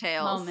 Veggie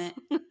Tales moment.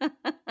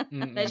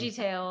 Mm-mm. Veggie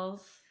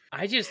Tales.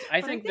 I I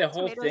think think the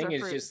whole tomatoes thing are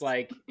is fruits. just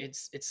like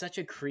it's such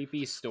a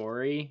creepy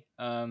story.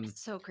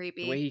 It's so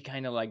creepy. The way he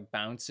kind of like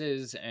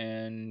bounces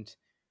and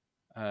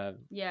I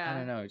Yeah.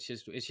 don't know.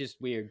 It's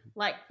just weird.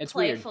 Like It's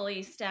playfully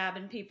weird.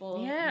 stabbing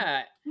people.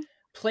 Yeah,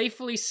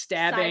 playfully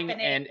stabbing Siphoning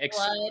and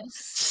blood.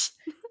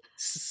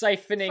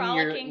 siphoning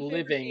your Frolicking through the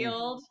living.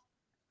 field.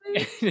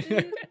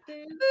 Boop,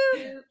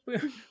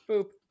 boop,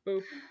 boop,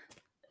 boop.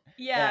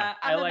 Yeah,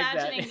 I I'm like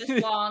imagining that.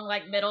 this long,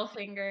 like middle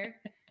finger.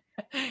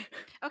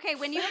 Okay,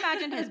 when you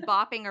imagine his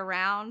bopping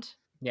around,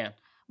 Yeah.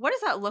 what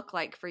does that look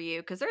like for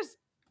you? Because there's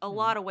a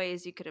lot of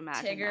ways you could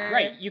imagine Tigger. that.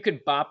 Right, you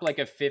could bop like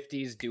a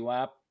 50s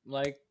doo-wop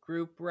like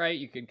group, right?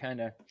 You could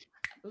kind of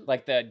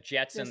like the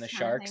Jets and the This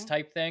kinda Sharks thing.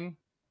 type thing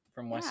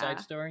from West Side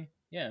Yeah. Story.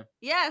 Yeah.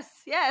 Yes.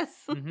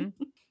 hmm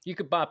You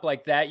could bop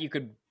like that. You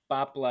could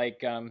bop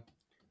like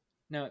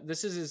no,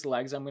 this is his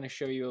legs. I'm going to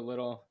show you a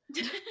little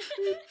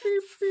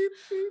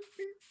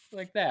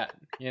like that,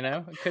 you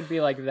know? It could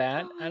be like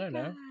that. Oh I don't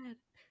know. God.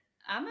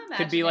 I'm imagining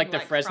Could be like the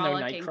Fresno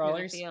frolicking through the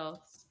Nightcrawlers.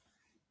 fields.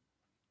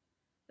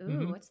 Ooh,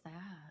 Mhm. what's that?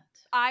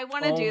 I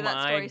want to Oh do that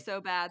my story so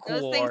bad.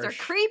 Those things are gosh.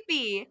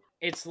 creepy.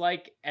 It's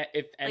like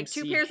if Like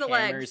two MC pairs of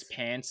Hammer's legs.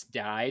 pants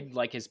died,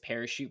 like his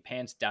parachute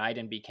pants died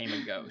and became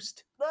a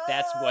ghost.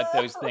 That's what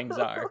those things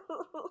are.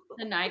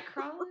 The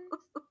Nightcrawlers?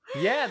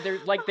 Yeah,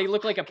 they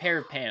look like a pair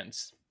of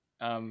pants.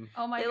 Oh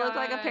my They god. look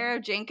like a pair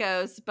of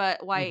Jinkos,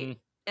 but white, Mhm.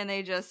 and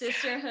they just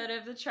Sisterhood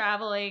of the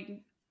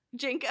Traveling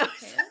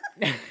Jinkos.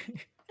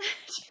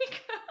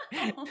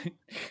 Jinko.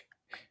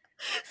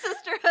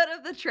 Sisterhood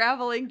of the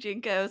Traveling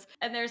Jinkos.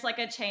 And there's like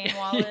a chain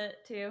wallet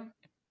too.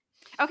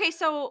 Okay,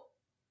 so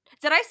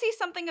did I see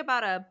something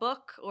about a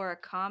book or a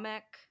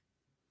comic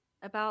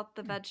about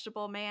the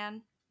Vegetable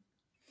Man?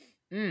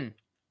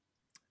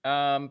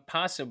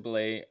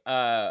 Possibly.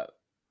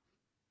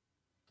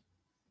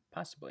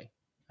 Possibly.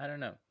 I don't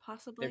know.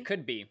 Possibly. There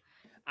could be.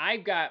 I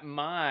got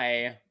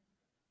my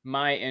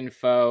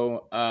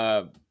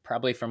info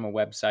probably from a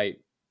website,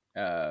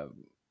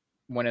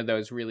 one of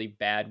those really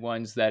bad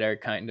ones that are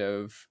kind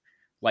of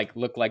like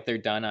look like they're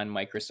done on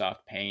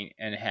Microsoft Paint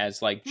and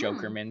has like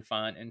Jokerman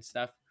font and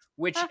stuff,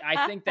 which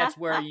I think that's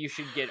where you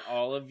should get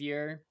all of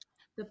your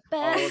The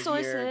all of best your-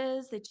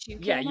 sources that you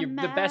yeah, can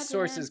the best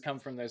sources come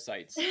from those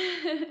sites.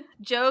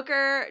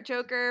 Joker,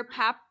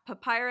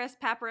 Papyrus,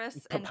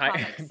 and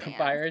Comic Sans.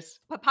 Papyrus.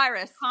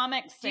 Papyrus.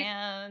 Comic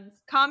Sans.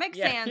 Comic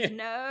Yeah, Sans.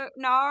 yeah.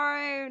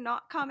 No,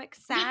 not Comic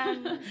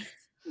Sans.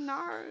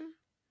 No.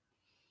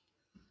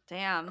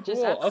 Damn.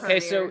 Just Cool. a Okay,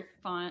 so prettier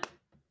font.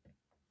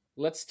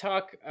 let's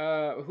talk.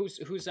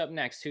 Who's up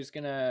next? Who's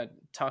gonna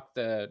talk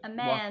the walk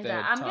Amanda, the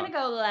I'm talk? gonna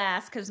go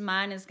last because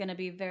mine is gonna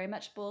be very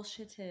much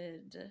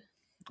bullshitted.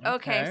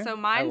 Okay, so I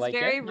mine's like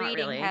very it. Not reading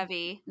really.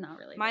 heavy. Not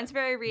really. Mine's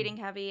very reading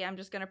heavy. I'm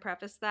just going to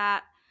preface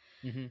that.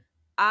 Mhm.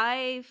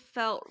 I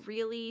felt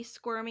really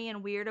squirmy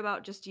and weird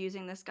about just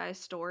using this guy's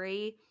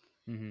story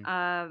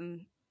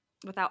Mhm.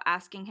 without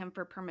asking him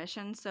for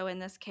permission. So in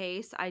this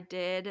case, I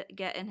did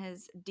get in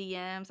his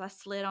DMs. I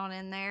slid on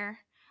in there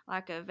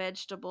like a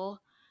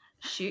vegetable.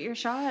 Shoot your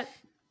shot.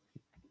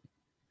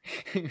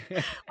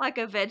 Like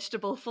a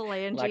vegetable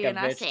phalange. Like a and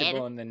I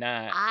vegetable said, in the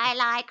night. I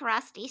like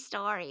rusty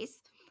stories.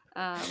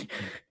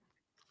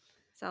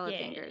 Salad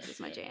fingers is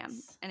my jam.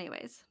 yes.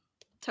 Anyways,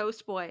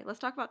 Toast Boy. Let's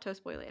talk about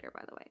Toast Boy later,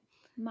 by the way.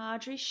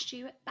 Marjorie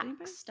Stewart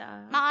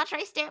Baxter.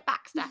 Marjorie Stewart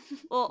Baxter.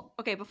 Well,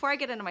 okay, before I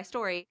get into my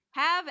story,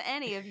 have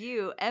any of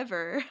you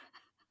ever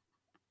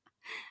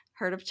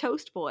heard of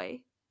Toast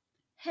Boy?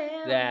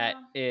 Hell That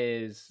no.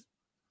 is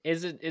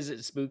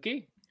it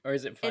spooky or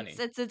is it funny?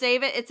 It's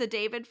a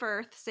David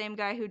Firth, same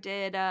guy who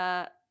did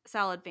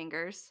Salad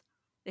Fingers.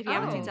 If you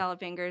haven't seen Oh. Salad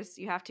Fingers,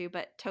 you have to.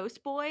 But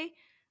Toast Boy,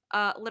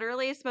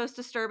 literally is the most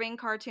disturbing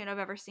cartoon I've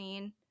ever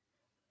seen.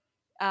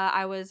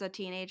 I was a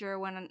teenager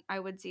when I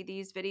would see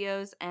these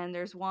videos, and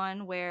there's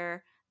one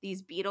where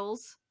these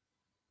beetles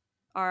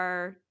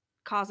are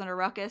causing a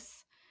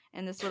ruckus,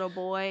 and this little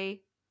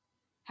boy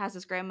has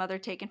his grandmother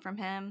taken from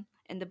him,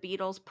 and the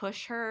beetles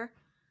push her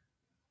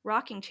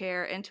rocking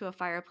chair into a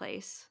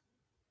fireplace,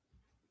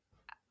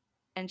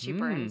 and she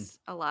burns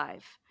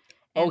alive.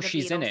 And Oh, the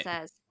she's in beetle it.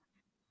 says,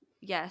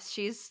 yes,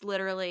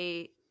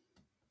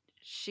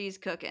 she's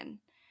cooking.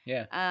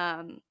 Yeah.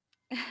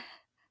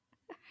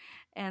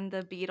 And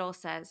the beetle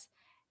says,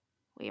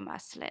 we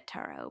must slit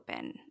her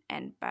open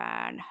and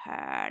burn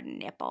her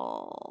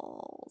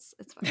nipples.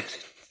 It's funny.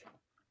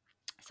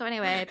 So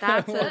anyway,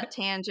 that's a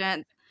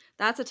tangent.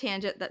 That's a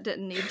tangent that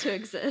didn't need to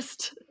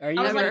exist. Are you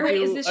I was like, gonna wait,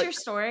 do is this a- your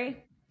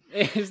story?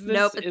 Is this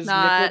Nope, it's is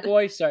not. Nipple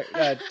Boy? Sorry,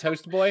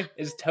 Toast Boy.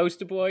 Is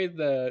Toast Boy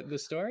the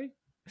story?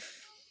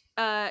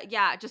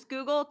 Yeah, just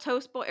Google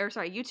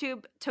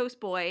YouTube Toast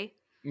Boy,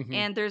 Mhm.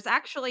 and there's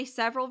actually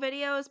several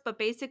videos, but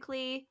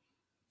basically,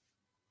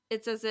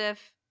 it's as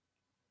if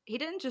he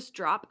didn't just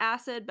drop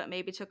acid, but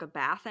maybe took a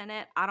bath in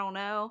it. I don't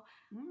know.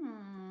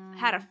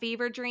 Had a Mm.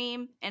 fever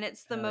dream, and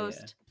it's the Oh, yeah.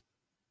 most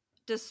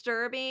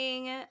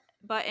disturbing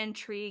but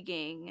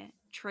intriguing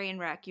train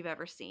wreck you've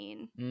ever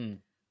seen.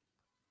 Mm.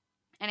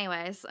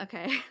 Anyways,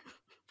 okay.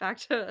 Back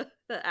to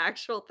the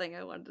actual thing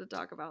I wanted to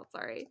talk about.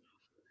 Sorry.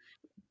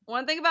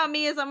 One thing about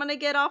me is I'm going to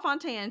get off on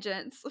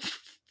tangents.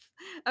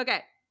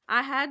 Okay.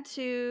 I had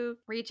to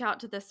reach out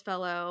to this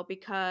fellow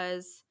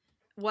because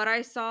what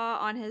I saw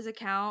on his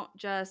account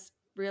just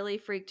really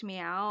freaked me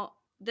out.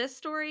 This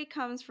story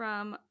comes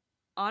from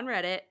on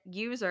Reddit,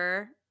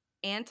 user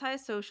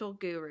antisocial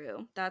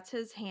guru. That's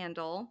his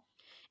handle.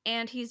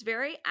 And he's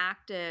very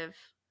active.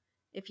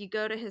 If you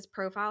go to his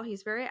profile,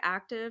 he's very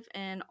active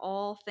in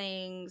all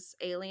things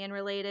alien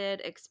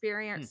related,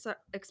 experiencer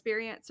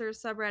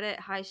subreddit,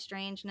 high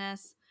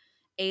strangeness,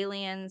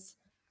 aliens,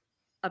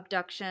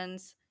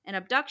 abductions. And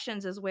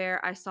abductions is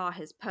where I saw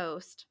his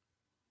post.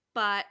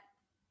 But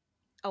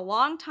a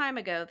long time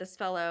ago, this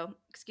fellow,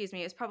 excuse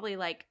me, it was probably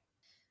like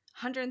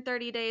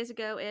 130 days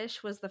ago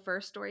ish, was the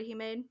first story he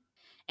made.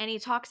 And he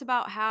talks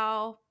about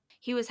how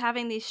he was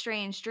having these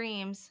strange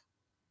dreams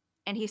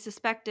and he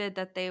suspected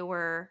that they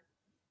were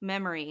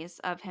memories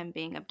of him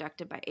being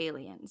abducted by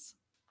aliens.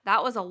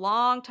 That was a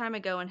long time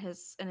ago in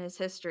his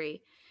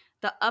history.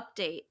 The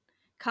update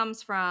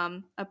comes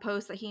from a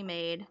post that he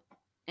made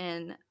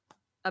in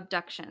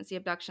abductions, the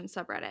abduction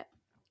subreddit.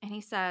 And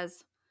he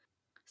says,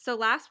 "So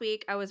last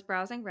week I was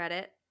browsing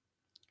Reddit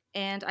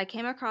and I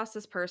came across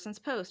this person's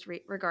post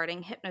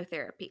regarding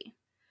hypnotherapy."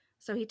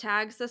 So he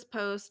tags this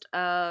post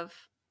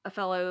of a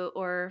fellow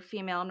or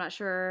female, I'm not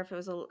sure if it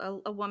was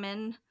a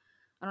woman,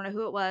 I don't know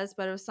who it was,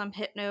 but it was some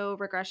hypno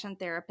regression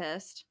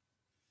therapist.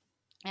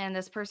 And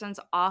this person's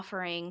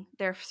offering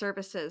their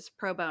services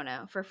pro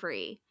bono for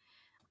free,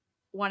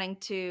 wanting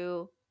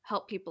to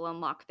help people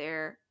unlock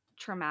their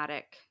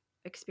traumatic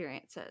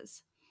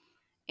experiences.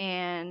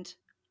 And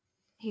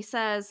he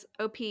says,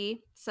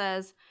 OP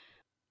says,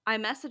 "I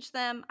messaged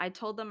them, I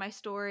told them my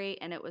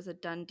story, and it was a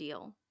done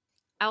deal.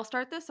 I'll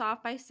start this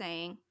off by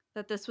saying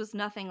that this was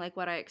nothing like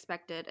what I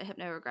expected a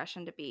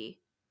hypnoregression to be.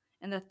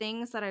 And the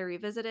things that I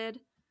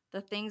revisited,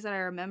 the things that I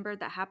remembered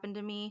that happened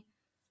to me,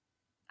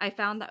 I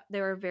found that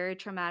they were very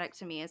traumatic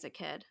to me as a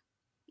kid.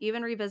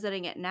 Even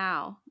revisiting it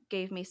now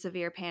gave me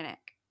severe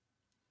panic.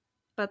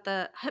 But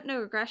the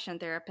hypnoregression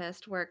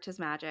therapist worked his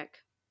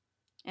magic.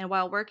 And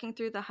while working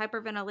through the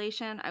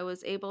hyperventilation, I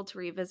was able to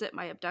revisit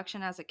my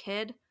abduction as a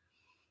kid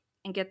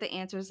and get the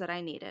answers that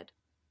I needed.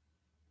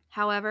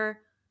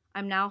 However,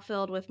 I'm now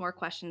filled with more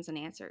questions than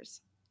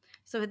answers."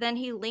 So then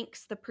he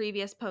links the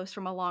previous post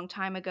from a long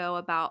time ago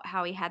about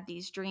how he had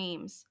these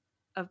dreams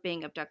of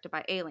being abducted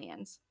by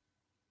aliens.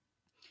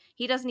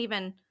 He doesn't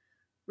even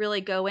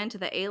really go into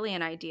the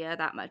alien idea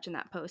that much in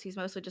that post. He's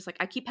mostly just like,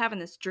 I keep having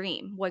this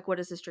dream. Like, what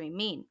does this dream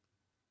mean?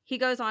 He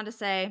goes on to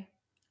say,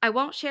 "I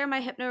won't share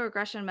my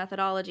hypnoregression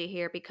methodology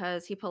here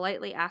because he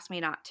politely asked me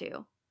not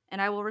to,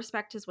 and I will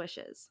respect his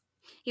wishes.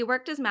 He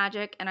worked his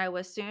magic, and I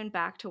was soon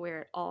back to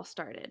where it all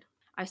started.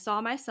 I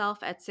saw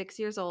myself at 6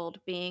 years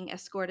old being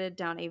escorted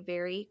down a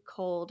very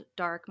cold,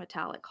 dark,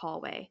 metallic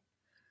hallway.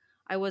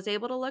 I was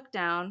able to look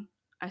down.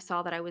 I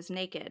saw that I was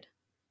naked,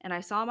 and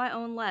I saw my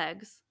own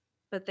legs,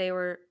 but they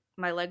were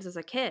my legs as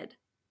a kid.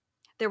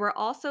 There were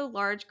also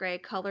large gray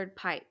colored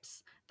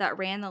pipes that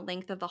ran the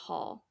length of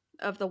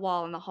the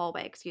wall in the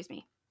hallway, excuse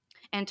me.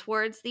 And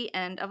towards the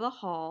end of the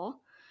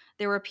hall,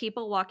 there were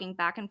people walking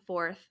back and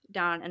forth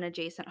down an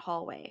adjacent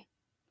hallway.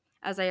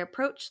 As I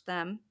approached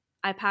them,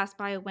 I passed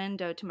by a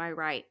window to my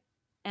right,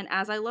 and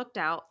as I looked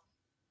out,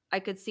 I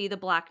could see the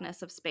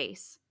blackness of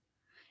space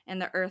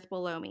and the earth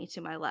below me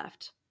to my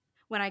left.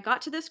 When I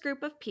got to this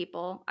group of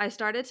people, I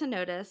started to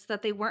notice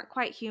that they weren't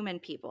quite human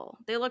people.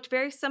 They looked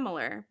very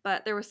similar,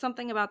 but there was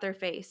something about their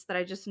face that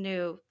I just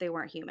knew they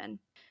weren't human.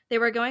 They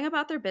were going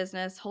about their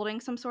business,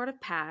 holding some sort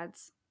of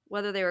pads,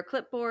 whether they were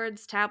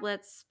clipboards,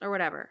 tablets, or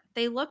whatever.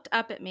 They looked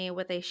up at me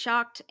with a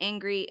shocked,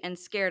 angry, and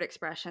scared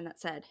expression that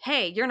said,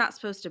 'Hey, you're not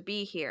supposed to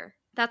be here.'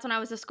 That's when I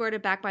was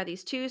escorted back by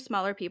these two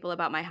smaller people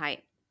about my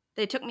height.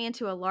 They took me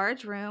into a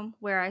large room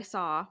where I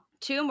saw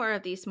two more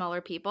of these smaller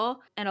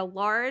people and a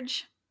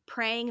large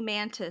praying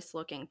mantis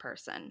looking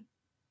person.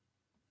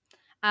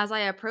 As I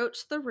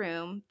approached the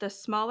room, the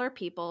smaller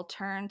people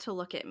turned to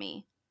look at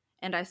me,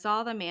 and I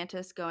saw the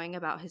mantis going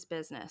about his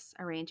business,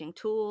 arranging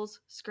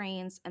tools,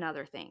 screens, and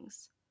other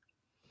things.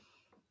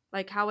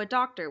 Like how a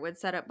doctor would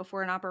set up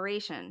before an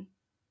operation,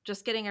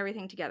 just getting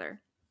everything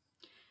together.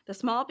 The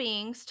small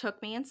beings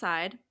took me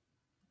inside,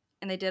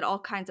 and they did all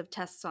kinds of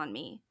tests on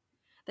me.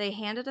 They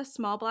handed a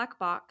small black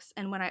box,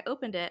 and when I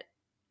opened it,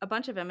 a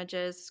bunch of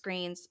images,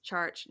 screens,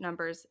 charts,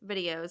 numbers,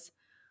 videos,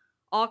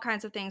 all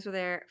kinds of things were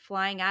there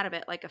flying out of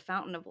it like a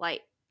fountain of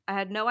light. I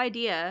had no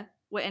idea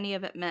what any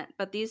of it meant,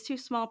 but these two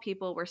small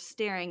people were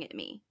staring at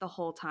me the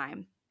whole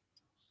time.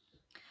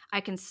 I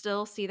can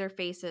still see their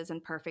faces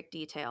in perfect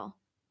detail.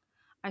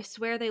 I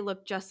swear they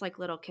looked just like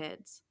little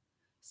kids.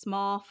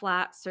 Small,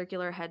 flat,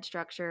 circular head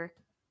structure,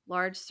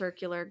 large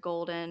circular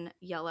golden,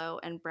 yellow,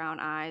 and brown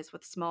eyes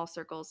with small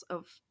circles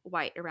of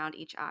white around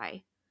each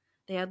eye.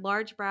 They had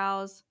large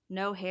brows,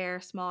 no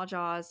hair, small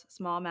jaws,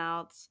 small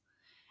mouths,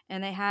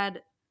 and they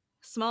had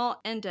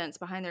small indents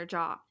behind their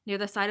jaw, near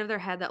the side of their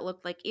head that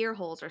looked like ear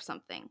holes or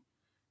something.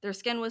 Their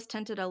skin was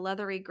tinted a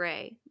leathery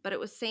gray, but it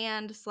was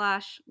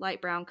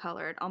sand/light brown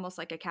colored, almost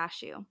like a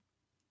cashew.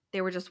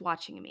 They were just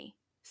watching me,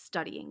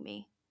 studying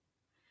me.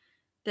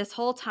 This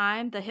whole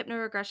time, the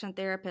hypnoregression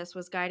therapist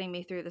was guiding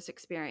me through this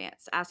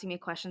experience, asking me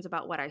questions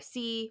about what I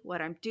see,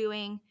 what I'm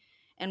doing,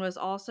 and was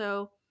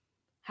also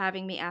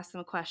having me ask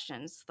them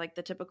questions like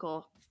the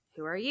typical,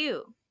 who are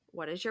you?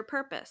 What is your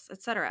purpose?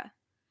 Etc.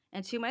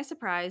 And to my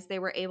surprise, they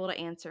were able to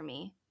answer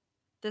me.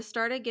 This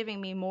started giving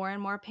me more and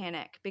more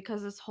panic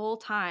because this whole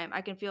time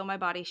I can feel my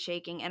body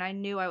shaking and I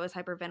knew I was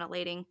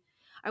hyperventilating.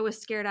 I was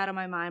scared out of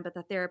my mind, but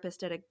the therapist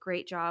did a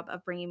great job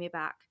of bringing me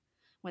back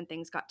when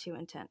things got too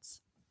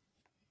intense.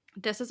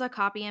 This is a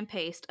copy and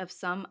paste of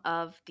some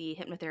of the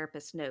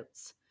hypnotherapist's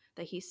notes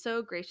that he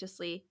so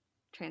graciously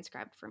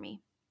transcribed for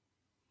me.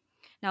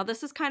 Now,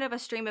 this is kind of a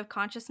stream of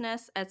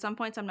consciousness. At some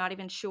points, I'm not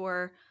even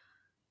sure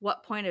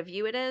what point of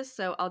view it is,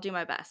 so I'll do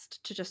my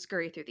best to just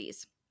scurry through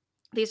these.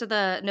 These are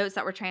the notes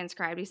that were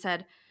transcribed. He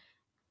said,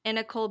 in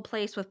a cold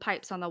place with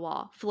pipes on the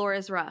wall. Floor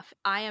is rough.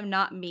 I am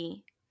not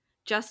me.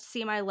 Just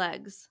see my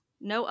legs.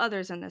 No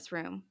others in this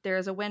room. There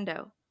is a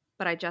window,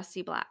 but I just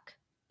see black.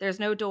 There's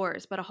no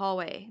doors, but a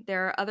hallway.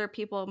 There are other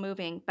people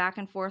moving back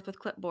and forth with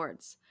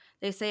clipboards.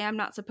 They say I'm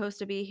not supposed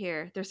to be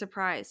here. They're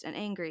surprised and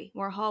angry.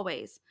 More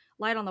hallways.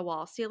 Light on the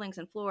wall, ceilings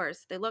and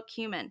floors. They look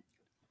human.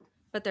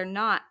 But they're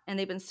not, and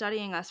they've been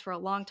studying us for a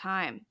long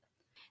time.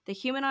 The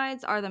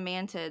humanoids are the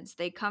mantids.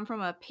 They come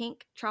from a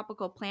pink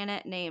tropical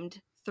planet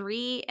named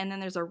 3, and then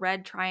there's a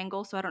red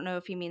triangle, so I don't know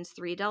if he means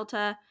 3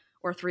 Delta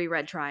or 3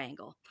 red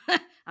triangle.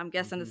 I'm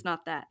guessing it's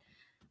not that.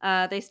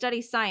 They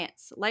study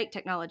science, light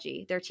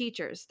technology. They're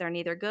teachers. They're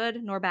neither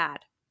good nor bad.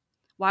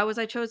 Why was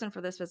I chosen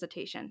for this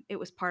visitation? It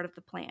was part of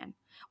the plan.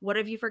 What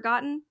have you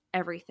forgotten?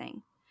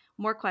 Everything.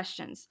 More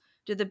questions.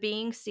 Do the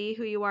beings see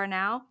who you are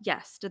now?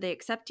 Yes. Do they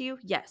accept you?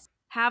 Yes.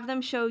 Have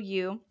them show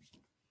you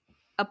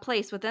a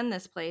place within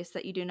this place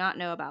that you do not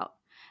know about.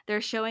 They're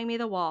showing me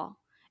the wall.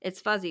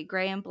 It's fuzzy,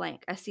 gray, and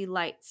blank. I see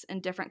lights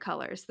in different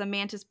colors. The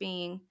mantis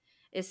being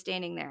is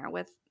standing there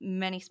with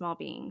many small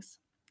beings.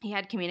 He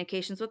had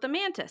communications with the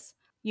mantis.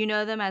 You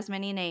know them as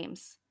many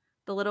names.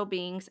 The little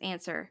beings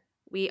answer,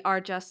 we are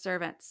just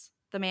servants.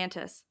 The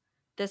mantis,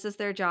 this is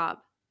their job.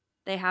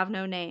 They have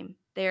no name.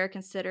 They are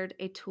considered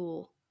a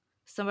tool.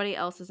 Somebody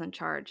else is in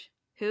charge.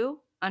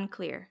 Who?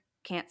 Unclear.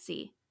 Can't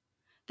see.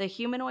 The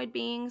humanoid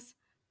beings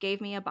gave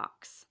me a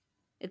box.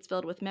 It's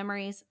filled with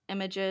memories,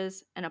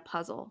 images, and a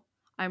puzzle.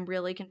 I'm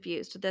really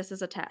confused. This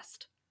is a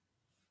test.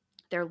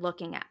 They're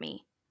looking at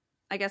me.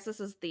 I guess this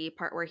is the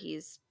part where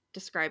he's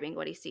describing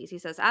what he sees. He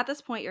says, at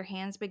this point, your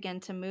hands begin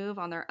to move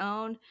on their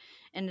own,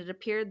 and it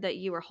appeared that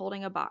you were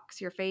holding a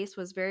box. Your face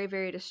was very,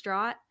 very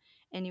distraught,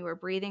 and you were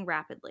breathing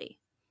rapidly.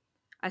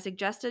 I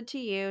suggested to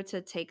you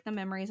to take the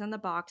memories in the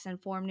box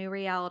and form new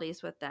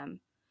realities with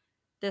them.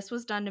 This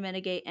was done to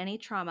mitigate any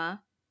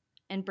trauma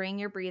and bring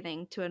your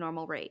breathing to a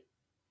normal rate.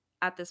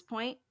 At this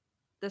point,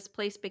 this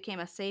place became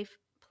a safe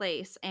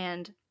place,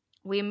 and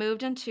we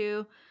moved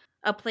into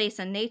a place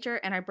in nature,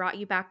 and I brought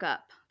you back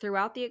up.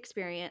 Throughout the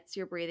experience,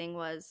 your breathing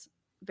was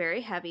very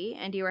heavy,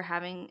 and you were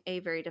having a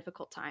very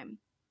difficult time.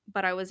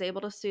 But I was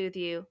able to soothe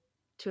you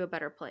to a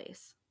better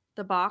place.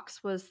 The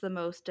box was the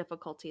most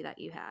difficulty that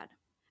you had.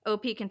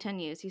 OP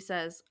continues. He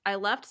says, I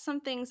left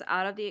some things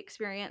out of the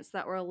experience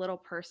that were a little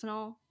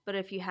personal, but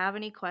if you have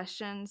any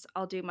questions,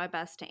 I'll do my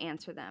best to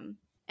answer them.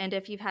 And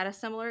if you've had a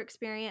similar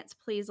experience,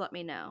 please let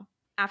me know.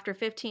 After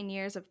 15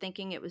 years of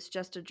thinking it was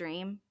just a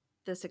dream,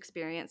 this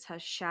experience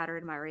has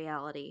shattered my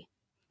reality.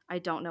 I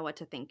don't know what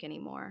to think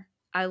anymore.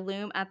 I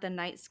loom at the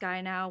night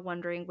sky now,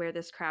 wondering where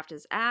this craft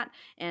is at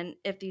and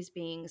if these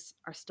beings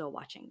are still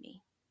watching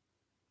me.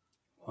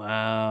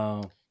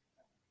 Wow.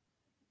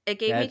 It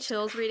gave me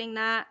chills reading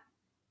that,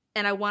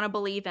 and I want to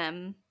believe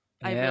him.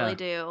 Yeah. I really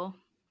do.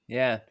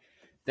 Yeah.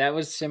 That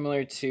was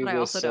similar to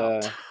but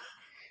this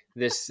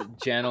this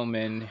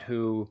gentleman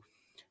who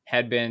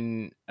had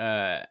been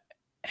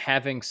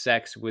having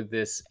sex with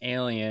this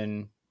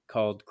alien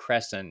called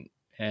Crescent,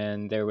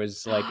 and there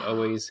was like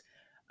always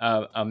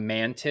a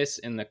mantis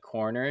in the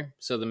corner.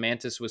 So the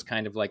mantis was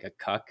kind of like a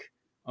cuck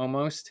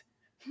almost.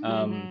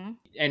 And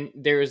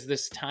there was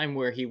this time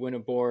where he went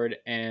aboard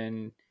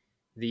and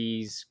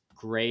these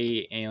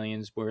gray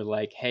aliens were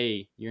like,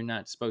 hey, you're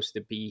not supposed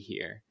to be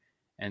here.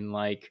 And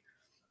like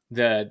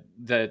the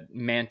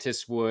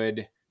mantis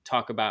would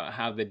talk about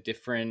how the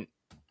different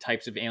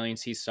types of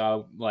aliens he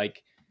saw,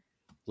 like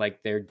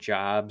their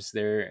jobs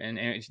there,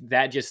 and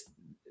that just,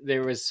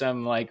 there was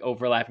some like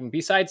overlapping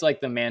besides like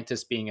the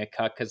mantis being a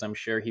cuck, because I'm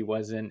sure he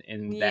wasn't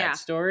in that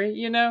story,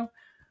 you know.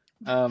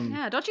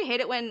 Yeah, don't you hate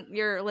it when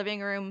your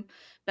living room,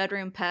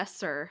 bedroom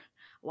pests are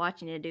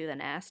watching you do the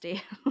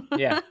nasty?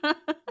 Yeah,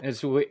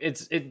 that's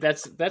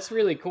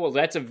really cool.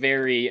 That's a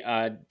very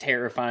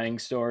terrifying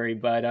story,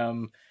 but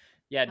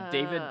yeah,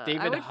 David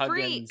Huggins.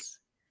 Freak.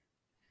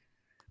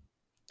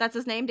 That's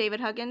his name,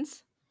 David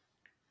Huggins?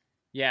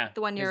 Yeah,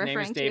 The one you're his name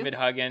is referring to? David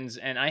Huggins,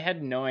 and I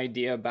had no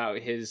idea about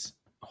his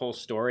whole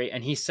story.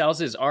 And he sells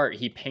his art.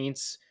 He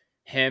paints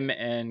him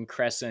and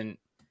Crescent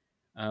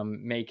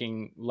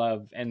making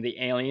love, and the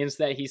aliens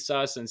that he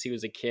saw since he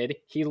was a kid.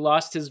 He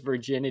lost his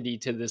virginity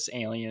to this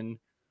alien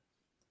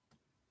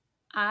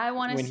I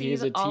want to when he see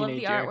was a all of the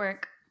teenager.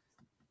 artwork.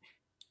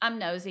 I'm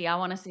nosy. I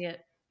want to see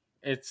it.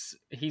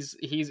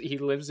 He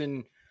lives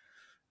in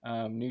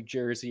New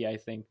Jersey, I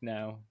think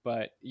now.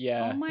 But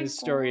yeah, Oh my his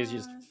story is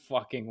just God.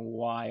 fucking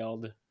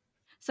wild.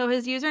 So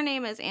his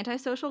username is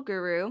Antisocial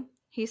Guru.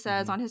 He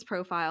says Mhm. on his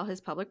profile, his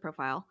public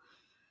profile,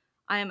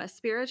 I am a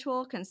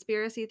spiritual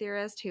conspiracy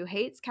theorist who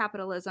hates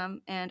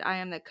capitalism, and I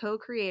am the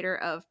co-creator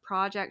of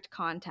Project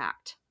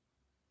Contact.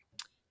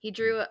 He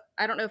drew,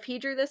 I don't know if he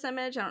drew this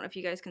image, I don't know if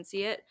you guys can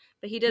see it,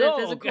 but he did a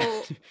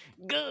physical,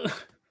 Go.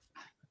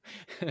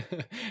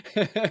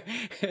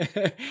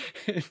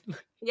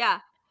 yeah,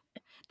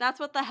 that's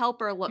what the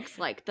helper looks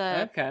like.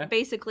 Okay.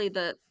 Basically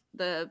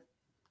the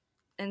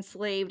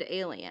enslaved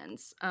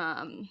aliens.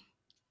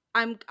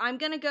 I'm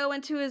gonna go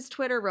into his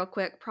Twitter real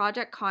quick.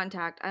 Project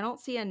Contact. I don't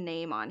see a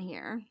name on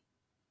here.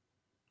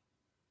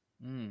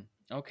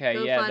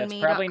 Okay, yeah, that's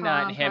probably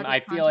not GoFundMe.com, him. I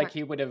Project feel like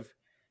Contact.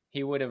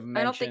 he would have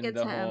I don't think mentioned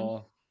it's the him.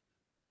 whole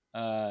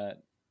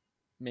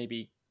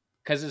maybe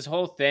because his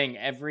whole thing,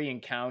 every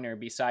encounter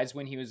besides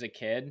when he was a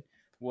kid,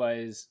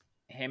 was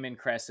him and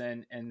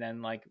Crescent, and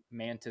then like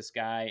Mantis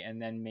guy,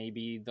 and then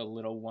maybe the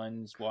little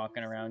ones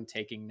walking around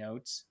taking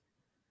notes.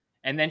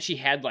 And then she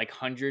had like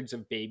hundreds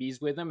of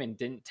babies with him and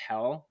didn't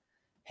tell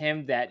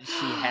him that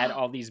she had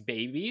all these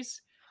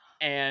babies.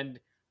 And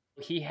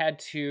he had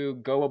to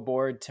go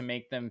aboard to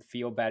make them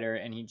feel better.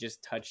 And he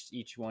just touched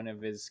each one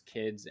of his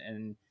kids,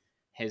 and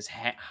his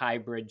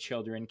hybrid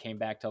children came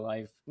back to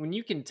life. When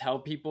you can tell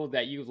people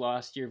that you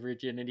lost your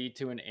virginity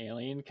to an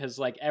alien, because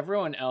like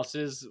everyone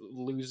else's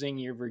losing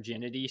your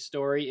virginity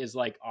story is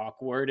like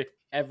awkward.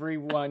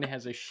 Everyone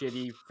has a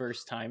shitty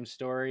first time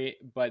story,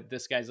 but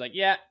this guy's like,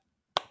 yeah,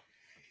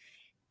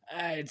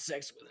 I had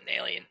sex with an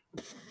alien.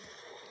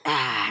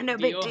 No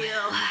big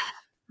deal.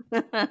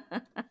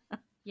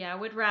 Yeah, I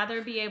would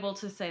rather be able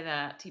to say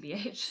that,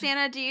 TBH.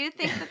 Santa, do you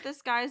think that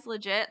this guy's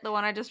legit? The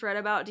one I just read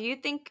about. Do you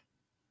think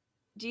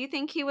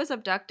he was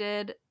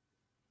abducted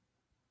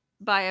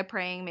by a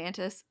praying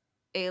mantis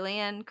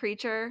alien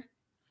creature?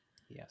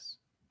 Yes.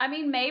 I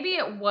mean, maybe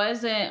it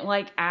wasn't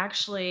like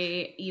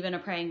actually even a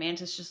praying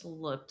mantis, just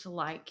looked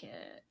like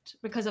it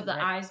because of the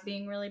eyes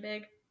being really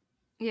big.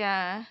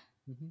 Yeah.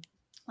 Mm-hmm.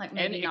 Like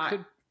maybe not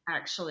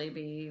actually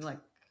be like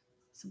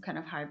some kind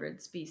of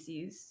hybrid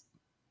species.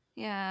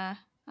 Yeah.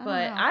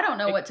 I don't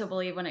know what to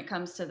believe when it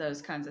comes to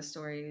those kinds of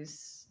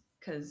stories,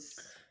 because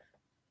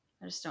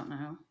I just don't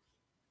know.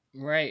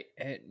 Right.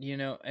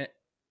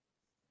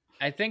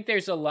 I think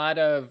there's a lot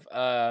of,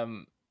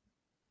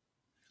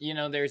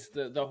 there's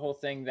the whole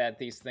thing that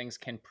these things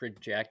can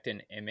project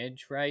an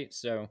image, right?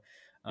 So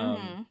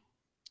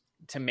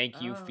to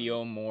make you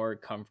feel more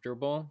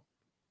comfortable.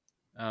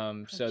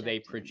 So they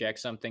project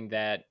something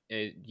that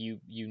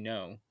you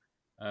know.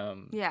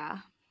 Yeah.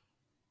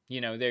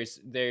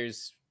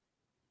 There's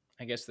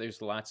I guess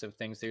there's lots of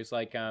things. There's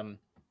like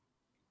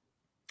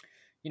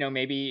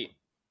maybe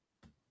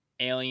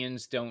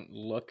aliens don't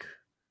look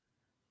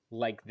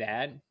like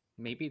that.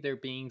 Maybe they're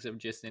beings of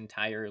just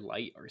entire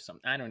light or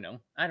something. I don't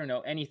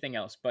know anything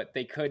else, but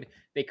they could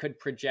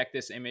project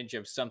this image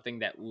of something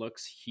that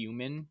looks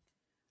human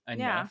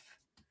enough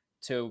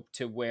to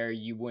where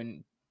you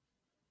wouldn't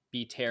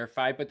be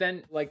terrified. But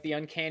then like the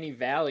uncanny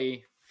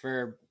valley,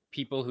 for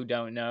people who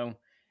don't know,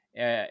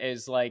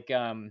 is like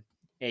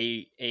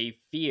a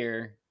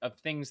fear of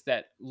things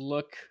that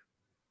look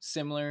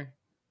similar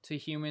to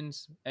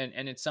humans,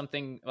 and it's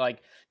something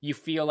like you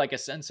feel like a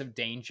sense of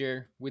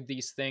danger with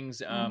these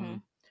things,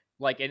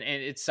 like and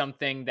it's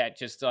something that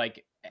just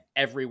like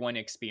everyone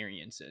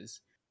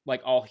experiences,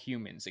 like all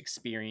humans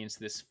experience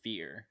this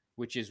fear,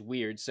 which is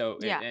weird. So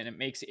it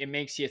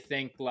makes you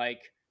think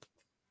like,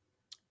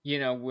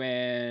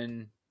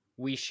 when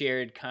we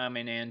shared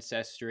common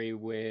ancestry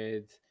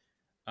with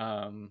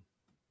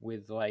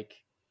like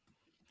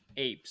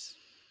apes,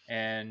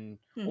 and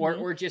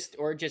or just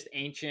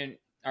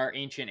our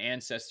ancient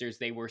ancestors,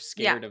 they were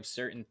scared of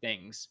certain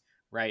things,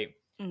 right?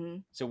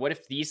 So what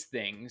if these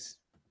things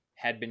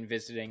had been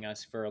visiting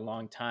us for a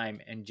long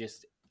time, and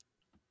just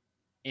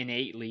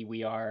innately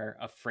we are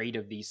afraid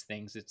of these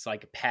things? It's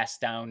like passed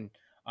down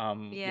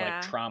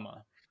like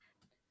trauma.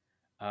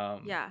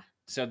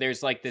 So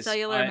there's like this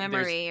cellular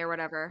memory or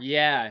whatever.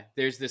 Yeah,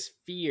 there's this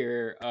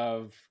fear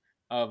of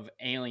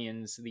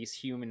aliens, these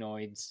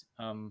humanoids.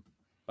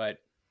 But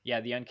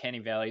yeah, the uncanny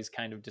valley is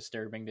kind of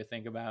disturbing to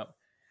think about.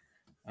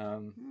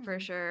 For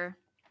sure.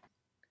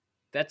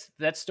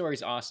 That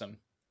story's awesome.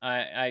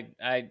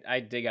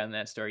 I dig on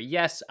that story.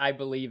 Yes, I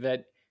believe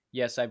it.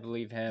 Yes, I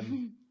believe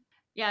him.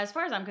 Yeah, as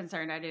far as I'm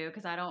concerned, I do,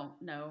 because I don't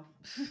know.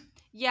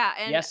 Yeah,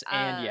 and yes,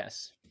 and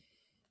yes.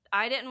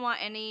 I didn't want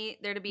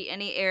there to be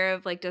any air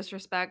of like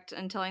disrespect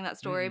in telling that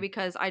story,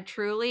 because I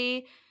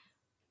truly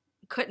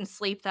couldn't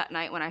sleep that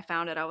night when I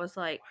found it. I was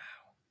like, wow.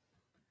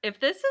 if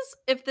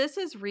this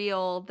is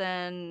real,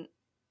 then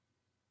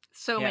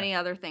so Yeah. many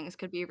other things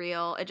could be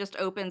real. It just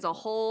opens a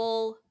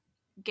whole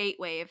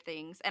gateway of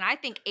things. And I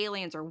think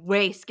aliens are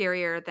way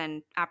scarier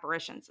than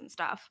apparitions and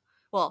stuff.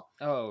 Well,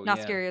 Oh not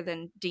yeah. scarier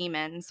than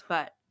demons,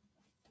 but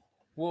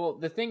Well,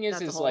 the thing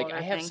that's a is whole like I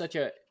other have thing. such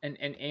a and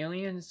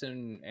aliens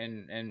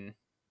and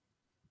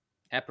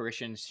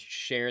apparitions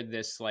share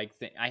this like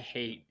thing. I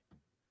hate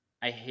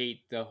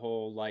the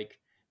whole like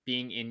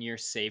being in your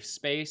safe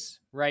space,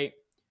 right?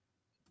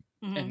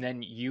 Mm-hmm. And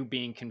then you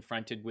being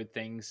confronted with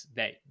things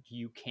that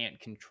you can't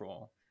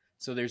control.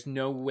 So there's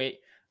no way,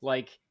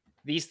 like,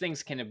 these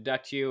things can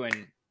abduct you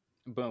and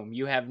boom,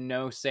 you have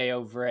no say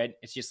over it.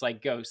 It's just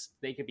like ghosts.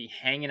 They could be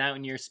hanging out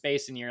in your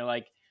space and you're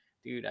like,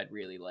 dude, I'd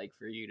really like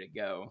for you to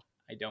go.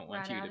 I don't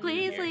want Right you out to of be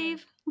your Please here.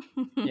 leave.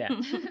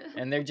 Yeah.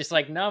 And they're just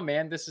like, no,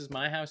 man, this is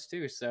my house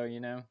too. So,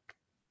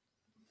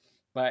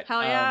 but,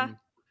 Hell yeah.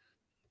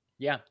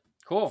 yeah,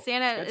 cool.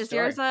 Santa, Good is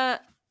story. yours a...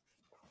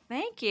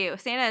 Thank you.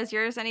 Santa, is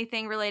yours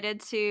anything related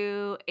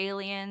to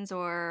aliens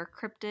or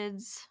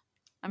cryptids?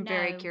 I'm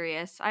very No.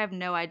 curious. I have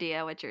no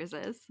idea what yours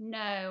is.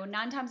 No,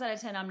 9 times out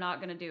of 10, I'm not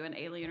going to do an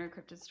alien or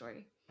cryptid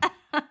story.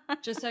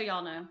 Just so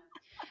y'all know.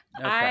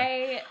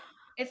 Okay.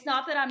 It's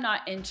not that I'm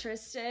not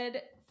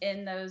interested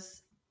in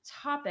those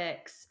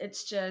topics.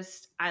 It's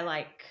just I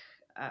like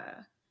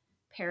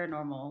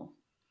paranormal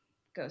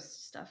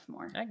ghost stuff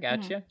more. I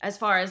gotcha. As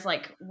far as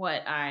like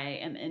what I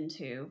am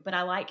into, but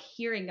I like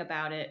hearing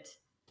about it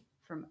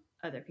from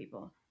other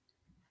people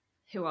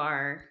who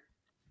are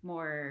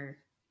more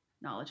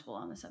knowledgeable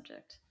on the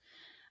subject.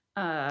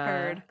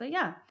 Heard. But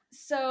yeah,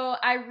 so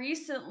I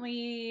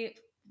recently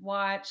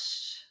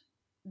watched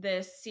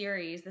this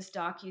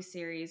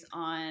docu-series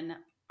on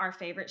our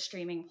favorite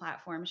streaming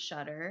platform,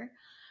 Shudder.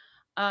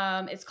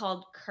 It's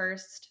called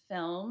Cursed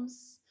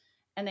Films,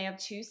 and they have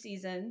 2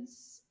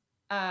 seasons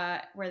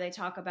where they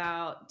talk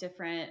about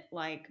different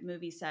like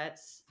movie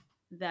sets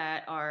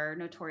that are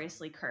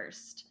notoriously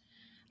cursed.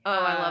 Oh,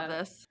 I love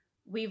this.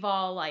 We've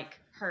all like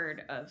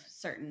heard of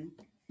certain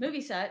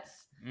movie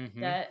sets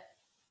that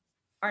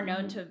are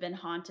known to have been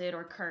haunted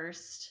or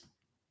cursed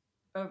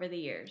over the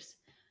years.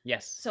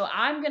 Yes. So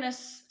I'm going to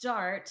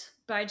start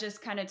by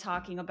just kind of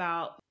talking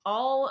about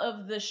all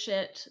of the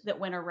shit that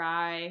went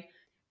awry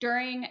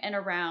during and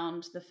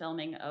around the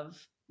filming of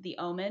The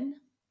Omen,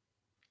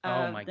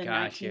 Oh my the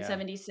gosh,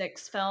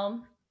 1976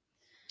 film.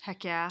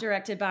 Heck yeah.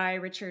 Directed by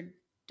Richard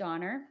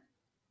Donner.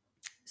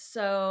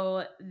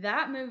 So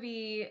that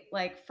movie,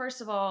 like,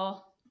 first of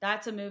all,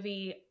 that's a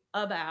movie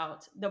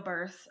about the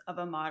birth of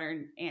a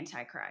modern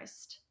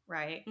Antichrist,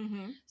 right?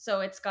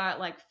 So it's got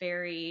like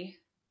very,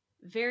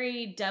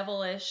 very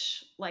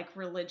devilish, like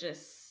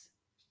religious,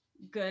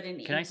 good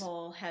and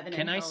evil, heaven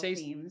and hell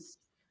themes.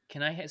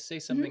 Can I say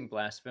something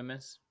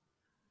blasphemous?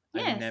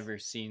 Yes. I've never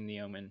seen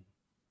The Omen.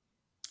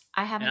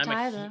 I haven't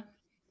either.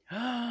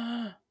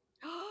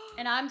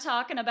 And I'm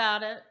talking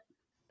about it.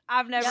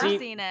 I've never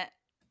seen it.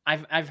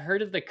 I've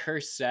heard of the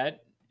curse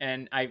set,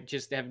 and I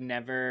just have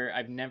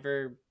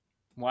never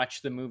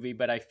watched the movie,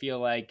 but I feel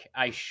like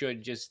I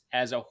should, just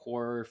as a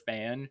horror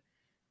fan.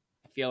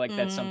 I feel like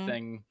that's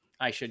something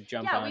I should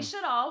jump on. Yeah, we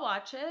should all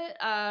watch it.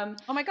 Oh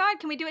my god,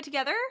 can we do it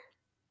together?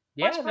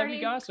 Yeah, that'd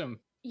be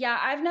awesome. Yeah,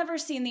 I've never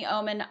seen The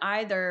Omen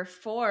either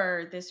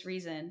for this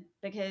reason,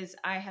 because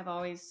I have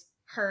always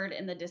heard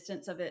in the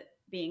distance of it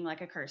being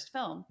like a cursed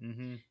film.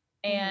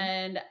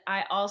 And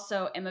I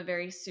also am a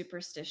very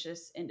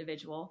superstitious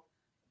individual.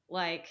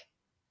 Like,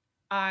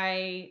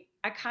 I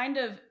kind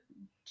of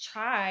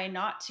try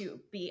not to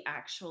be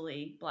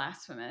actually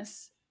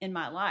blasphemous in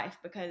my life,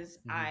 because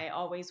I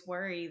always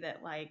worry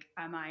that like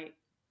I might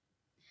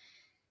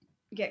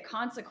get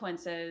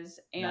consequences,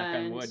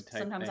 and wood type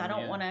sometimes thing, I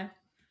don't want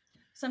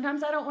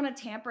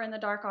to tamper in the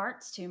dark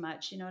arts too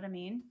much, you know what I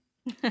mean?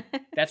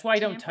 That's why I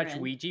don't touch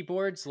Ouija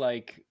boards.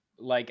 Like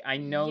I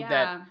know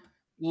that,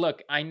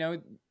 look, I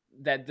know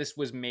that this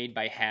was made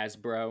by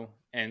Hasbro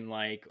and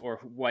like, or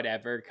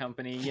whatever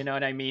company, you know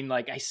what I mean?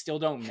 Like, I still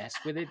don't mess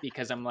with it,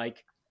 because I'm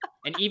like,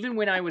 and even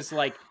when I was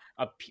like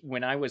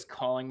when I was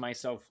calling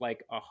myself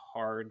like a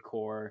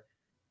hardcore,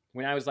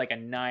 when I was like a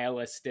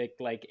nihilistic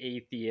like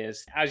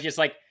atheist, I was just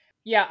like,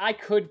 yeah, I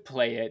could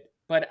play it,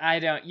 but I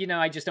don't,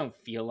 I just don't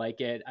feel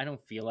like it. I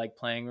don't feel like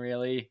playing,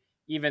 really,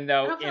 even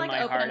though in my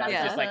heart I was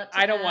just like,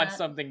 I don't want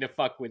something to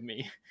fuck with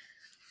me.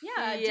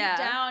 Yeah, deep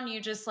down,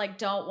 you just like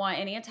don't want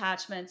any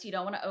attachments. You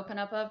don't want to open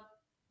up a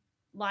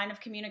line of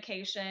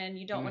communication.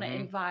 You don't want to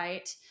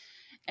invite.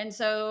 And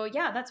so,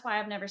 yeah, that's why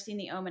I've never seen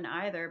The Omen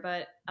either.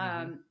 But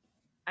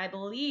I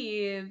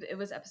believe it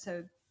was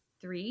episode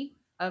 3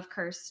 of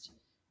Cursed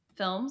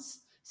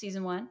Films,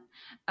 season 1,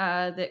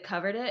 that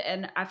covered it.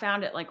 And I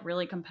found it like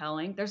really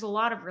compelling. There's a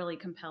lot of really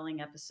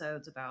compelling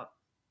episodes about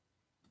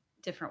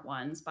different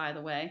ones, by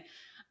the way.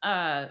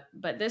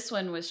 But this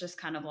one was just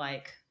kind of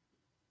like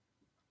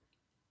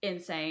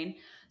insane.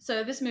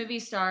 So this movie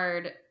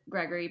starred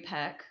Gregory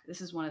Peck. This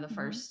is one of the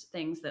first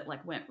things that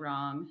like went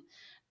wrong.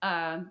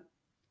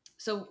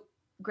 So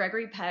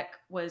Gregory Peck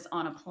was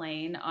on a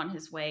plane on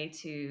his way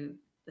to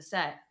the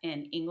set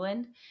in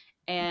England,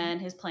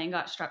 and his plane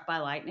got struck by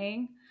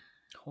lightning.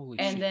 Holy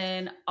And shit.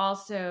 then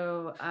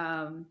also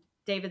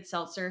David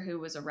Seltzer, who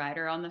was a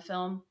writer on the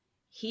film,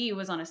 he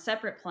was on a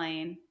separate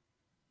plane,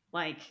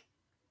 like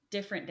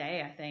different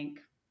day, I think,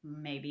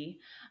 maybe,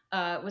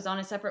 was on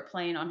a separate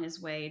plane on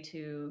his way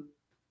to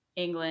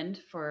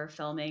England for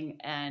filming,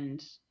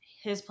 and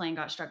his plane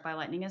got struck by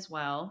lightning as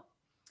well.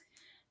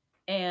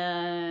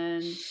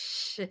 And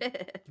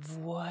Shit.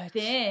 What?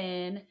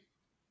 then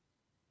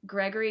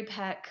Gregory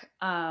Peck,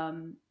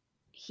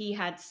 he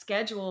had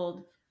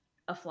scheduled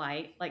a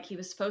flight, like he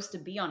was supposed to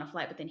be on a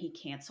flight, but then he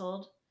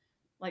canceled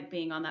like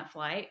being on that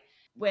flight,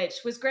 which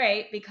was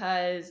great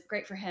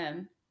for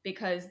him,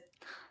 because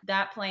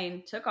that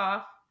plane took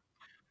off,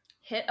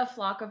 hit a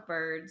flock of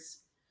birds,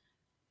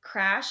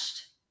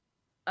 crashed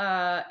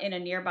in a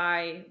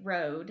nearby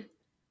road.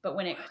 But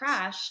when it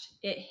crashed,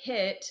 it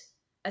hit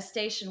a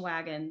station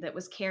wagon that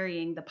was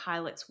carrying the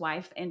pilot's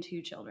wife and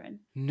 2 children,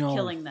 No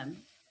killing them.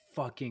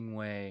 fucking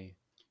way.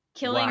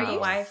 Killing Wow. the Are you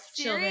wife,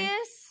 children.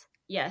 Serious?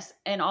 Yes,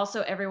 and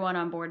also everyone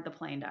on board the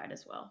plane died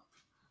as well.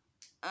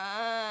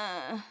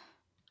 I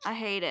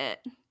hate it.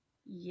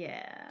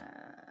 Yeah.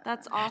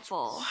 That's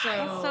awful. So-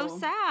 That's so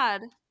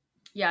sad.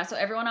 Yeah, so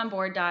everyone on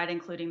board died,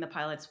 including the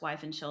pilot's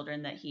wife and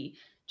children that he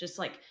just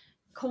like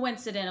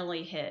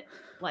coincidentally hit.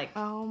 Like,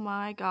 Oh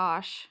my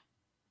gosh.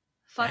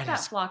 fuck That that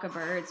is- flock of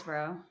birds,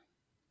 bro.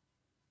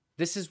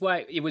 This is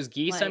why it was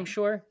geese, I'm Like-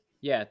 sure.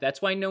 Yeah,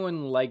 that's why no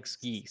one likes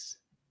geese.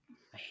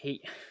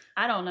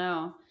 I don't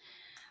know.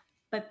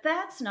 But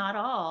that's not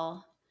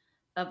all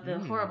of the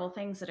Mm. horrible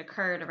things that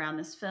occurred around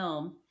this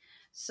film.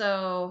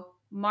 So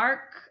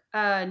Mark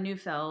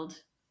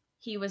Neufeld,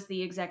 he was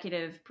the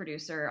executive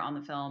producer on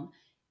the film.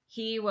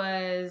 He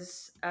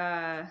was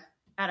at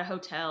a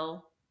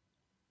hotel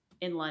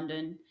in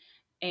London,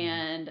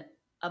 and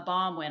a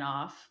bomb went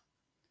off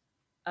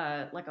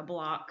like a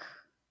block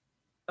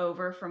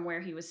over from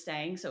where he was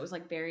staying. So it was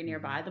like very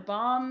nearby. The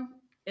bomb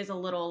is a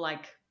little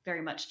like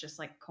very much just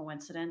like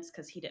coincidence,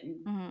 because he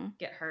didn't Mm-hmm.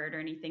 get hurt or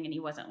anything, and he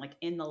wasn't like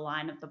in the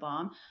line of the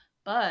bomb.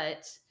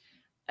 But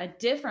a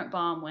different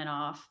bomb went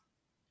off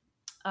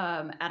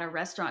at a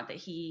restaurant that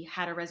he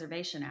had a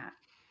reservation at.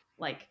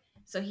 Like,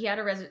 so he had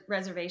a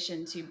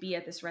reservation to be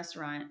at this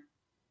restaurant,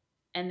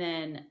 and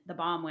then the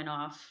bomb went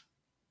off.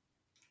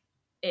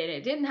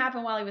 It didn't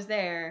happen while he was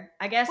there.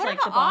 I guess What like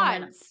are the bomb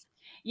went, odds?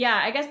 yeah,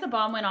 I guess the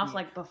bomb went off Yeah.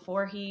 like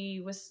before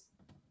he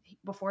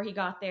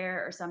got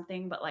there or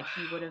something, but like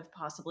he would have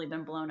possibly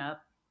been blown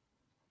up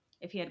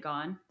if he had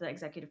gone, the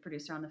executive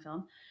producer on the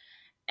film.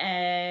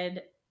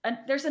 And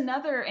there's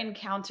another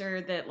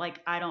encounter that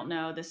like, I don't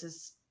know, this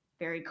is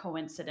very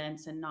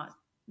coincidence and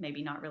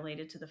maybe not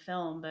related to the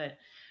film, but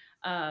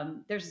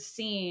there's a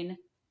scene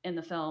in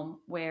the film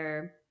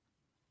where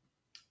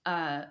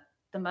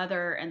the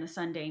mother and the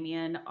son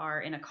Damien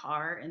are in a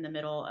car in the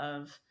middle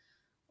of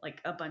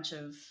like a bunch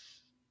of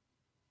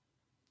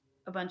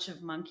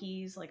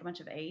monkeys, like a bunch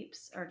of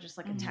apes, are just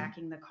like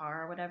attacking the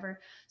car or whatever.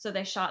 So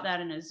they shot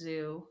that in a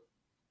zoo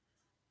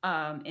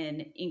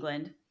in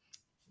England,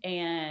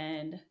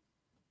 and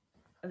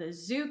the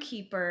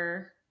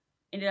zookeeper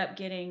ended up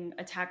getting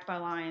attacked by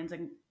lions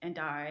and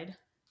died.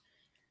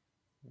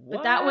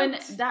 But that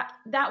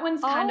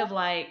one's kind of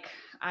like,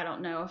 I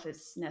don't know if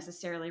it's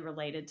necessarily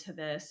related to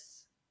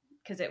this,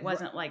 because it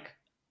wasn't like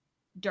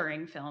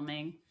during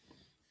filming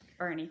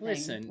or anything.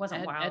 Listen, it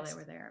wasn't while they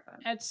were there.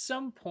 But At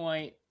some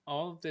point,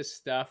 all of this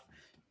stuff,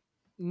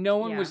 no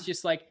one was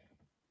just like,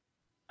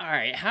 all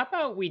right, how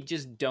about we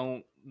just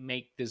don't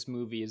make this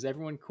movie? Is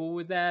everyone cool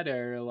with that?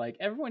 Or like,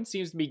 everyone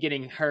seems to be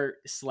getting hurt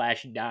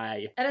 /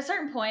 die. At a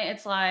certain point,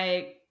 it's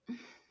like,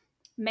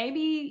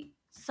 maybe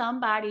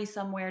somebody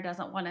somewhere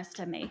doesn't want us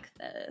to make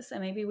this, and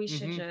maybe we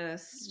should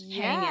just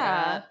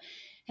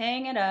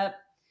hang it up.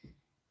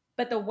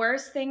 But the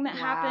worst thing that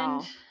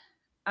happened,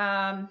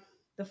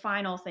 the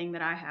final thing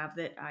that I have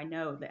that I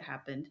know that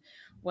happened,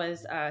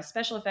 was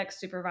special effects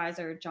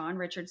supervisor John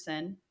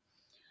Richardson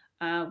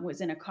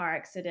was in a car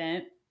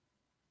accident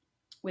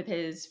with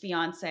his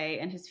fiance,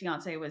 and his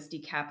fiance was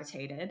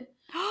decapitated,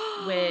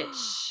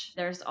 which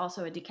there's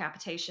also a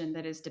decapitation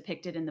that is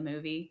depicted in the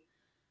movie.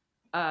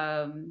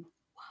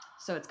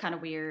 So it's kind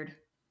of weird,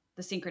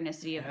 the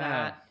synchronicity of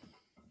that.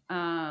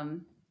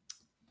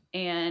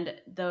 And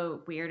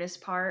the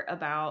weirdest part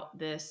about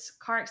this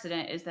car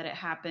accident is that it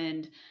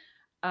happened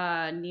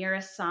near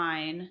a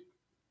sign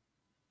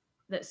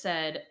that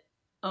said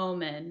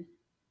Omen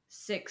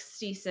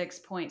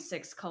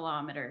 66.6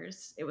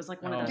 kilometers. It was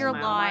like one of those You're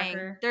mile lying.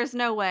 marker. There's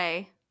no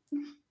way.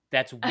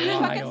 That's Are you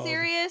fucking wild.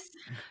 serious?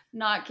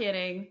 Not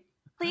kidding.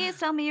 Please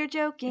tell me you're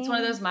joking. It's one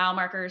of those mile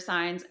marker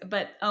signs,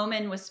 but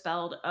Omen was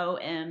spelled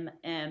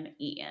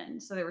OMMEN.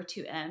 So there were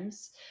 2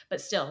 M's, but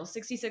still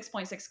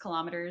 66.6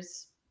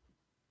 kilometers.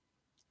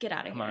 Get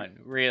out of Come here. on,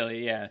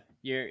 really? Yeah,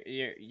 you're.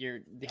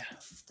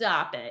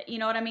 Stop it. You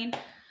know what I mean?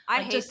 I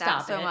Like, hate just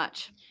that stop so it.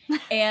 much.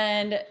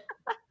 And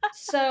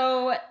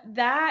so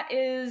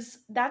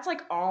that's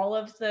like all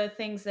of the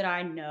things that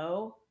I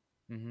know.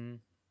 Mm-hmm.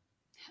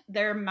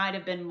 There might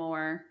have been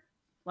more,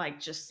 like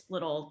just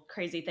little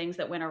crazy things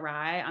that went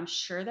awry. I'm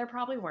sure there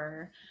probably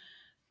were,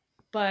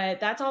 but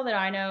that's all that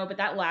I know. But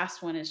that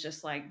last one is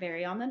just like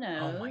very on the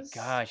Oh my nose.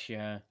 gosh,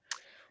 yeah.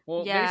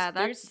 Well, there's Yeah,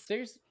 there's that's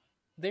there's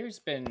there's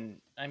been,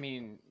 I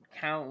mean,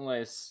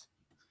 countless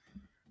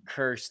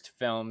cursed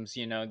films,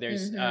 you know.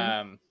 There's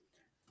Mm-hmm.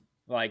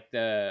 like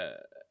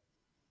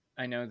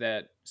I know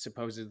that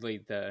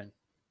supposedly the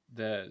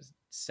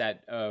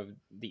set of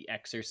The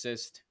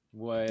Exorcist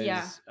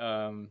Yeah.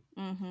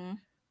 mm-hmm.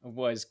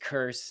 was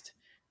cursed.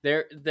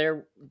 There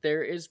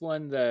is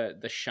one,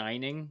 the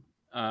Shining.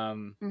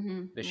 Mm-hmm. The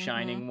Mm-hmm.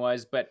 Shining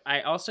was, but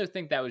I also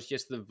think that was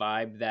just the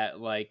vibe that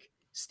like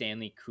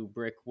Stanley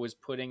Kubrick was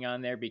putting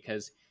on there,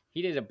 because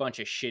he did a bunch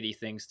of shitty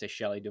things to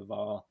Shelley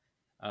Duvall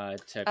to Oh,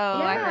 put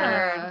I her.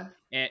 heard.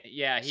 Yeah. And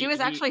yeah, She was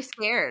he actually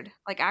scared.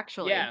 Like,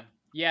 actually.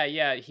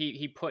 yeah,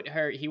 he put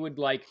her, he would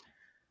like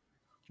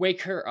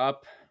wake her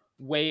up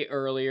way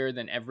earlier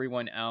than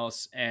everyone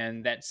else.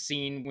 And that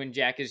scene when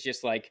Jack is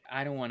just like,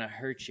 I don't want to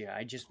hurt you,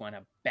 I just want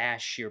to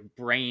bash your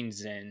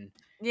brains in.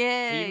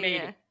 Yeah, he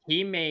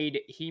made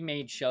yeah. he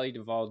made Shelley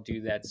Duvall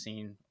do that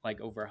scene like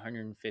over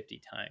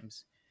 150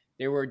 times.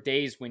 There were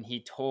days when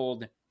he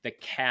told the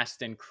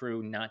cast and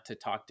crew not to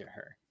talk to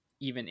her,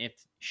 even if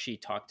she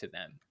talked to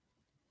them.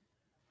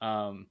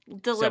 So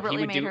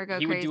Deliberately made her go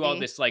he would do all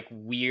crazy. this like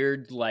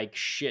weird like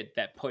shit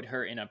that put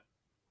her in a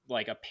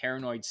like a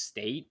paranoid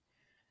state.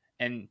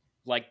 And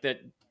like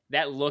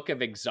that look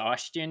of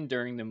exhaustion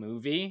during the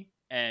movie,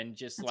 and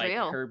just That's like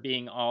real. her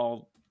being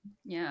all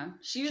Yeah.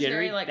 She was very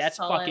jittery, like that's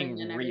sullen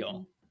fucking and real.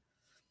 everything.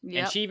 And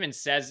Yep. she even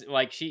says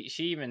like she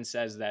even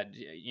says that,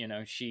 you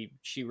know, she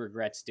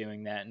regrets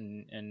doing that.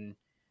 And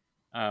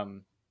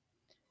um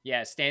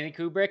yeah, Stanley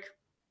Kubrick,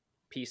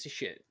 piece of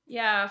shit.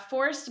 Yeah.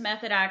 Forced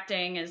method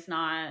acting is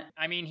not.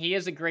 I mean, he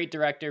is a great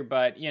director,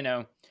 but you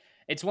know,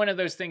 it's one of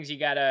those things you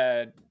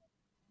gotta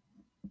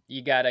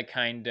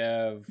kind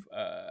of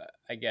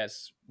I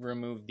guess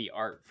remove the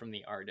art from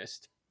the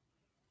artist.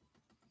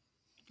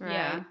 Right.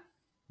 Yeah.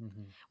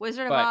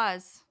 Wizard of But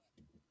Oz,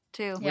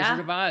 too. Wizard Yeah.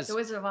 of Oz, The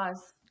Wizard of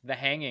Oz. The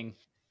Hanging.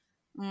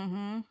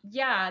 Mm-hmm.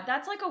 Yeah.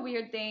 That's like a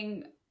weird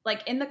thing.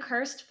 Like in the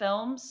cursed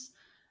films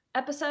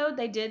episode,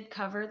 they did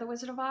cover The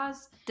Wizard of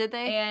Oz. Did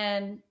they?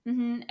 And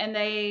and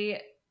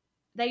they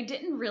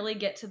didn't really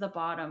get to the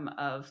bottom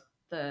of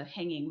the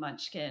hanging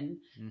munchkin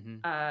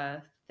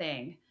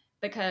thing,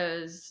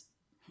 because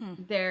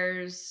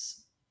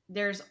there's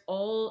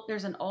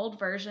an old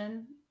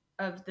version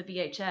of the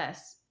VHS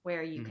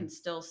where you can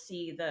still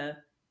see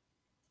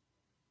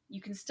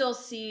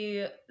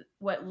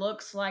what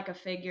looks like a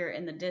figure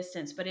in the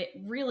distance, but it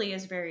really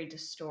is very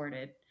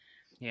distorted.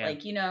 Yeah.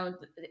 Like, you know,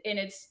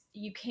 and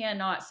you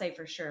cannot say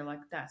for sure like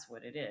that's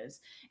what it is.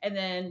 And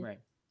then Right.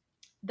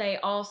 they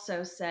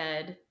also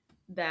said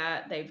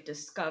that they've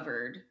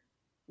discovered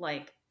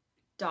like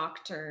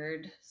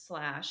doctored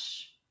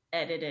 /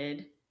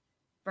 edited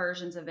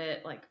versions of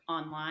it like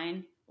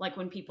online, like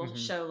when people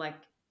show like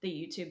the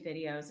YouTube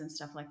videos and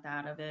stuff like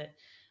that of it,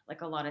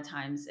 like a lot of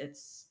times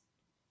it's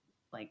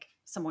like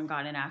someone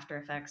got in After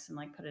Effects and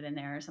like put it in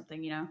there or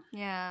something, you know.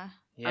 Yeah.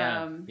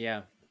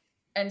 Yeah.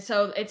 And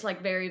so it's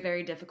like very,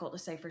 very difficult to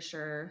say for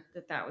sure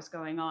that was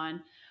going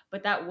on,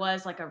 but that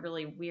was like a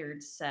really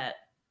weird set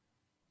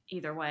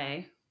either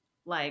way,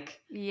 like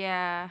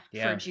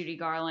for Judy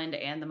Garland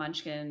and the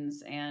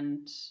Munchkins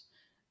and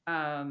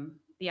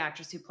the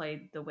actress who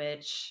played the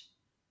witch.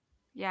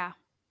 Yeah,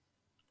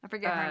 I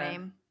forget her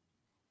name.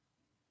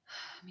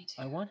 Me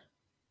too.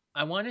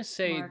 I want to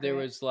say Margaret. there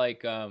was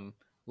like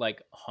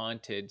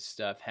haunted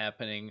stuff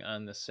happening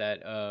on the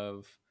set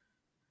of,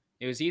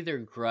 it was either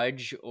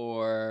Grudge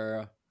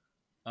or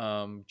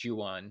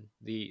Ju-on,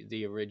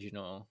 the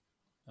original.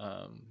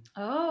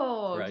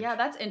 Grudge. Yeah,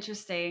 that's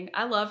interesting.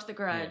 I loved The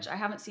Grudge. I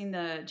haven't seen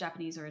the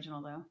Japanese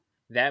original though.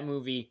 That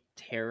movie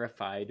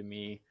terrified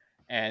me,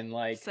 and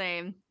like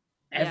same.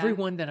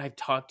 Everyone that I've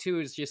talked to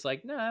is just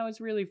like, no, that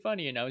was really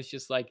funny, and I was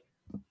just like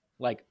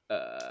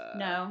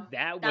no,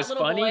 that was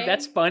funny. Boy?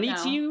 That's funny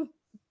to you?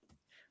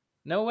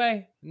 No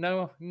way.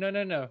 No,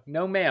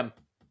 ma'am.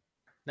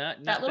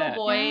 Not that little that.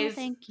 boy's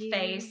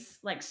face,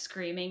 like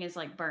screaming, is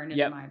like burned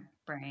into my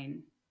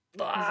brain.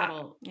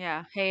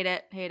 Yeah, hate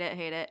it.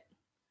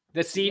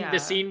 The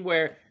scene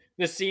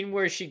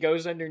where she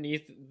goes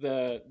underneath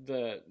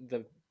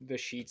the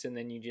sheets, and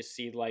then you just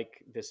see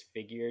like this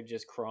figure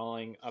just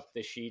crawling up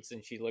the sheets,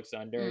 and she looks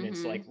under and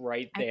it's like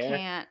right there. I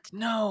can't.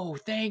 No,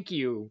 thank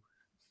you.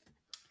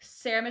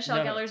 Sarah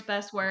Michelle Gellar's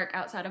best work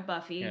outside of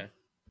Buffy.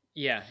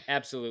 Yeah,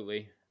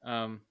 absolutely.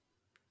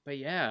 But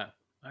yeah,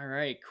 all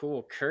right,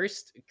 cool.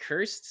 Cursed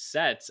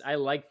sets. I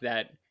like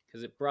that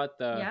because it brought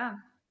the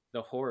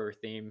horror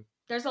theme.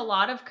 There's a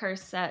lot of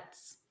cursed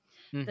sets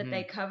that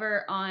they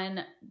cover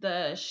on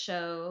the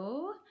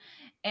show.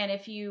 And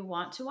if you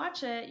want to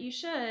watch it, you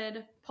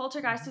should.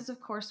 Poltergeist is, of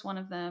course, one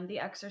of them. The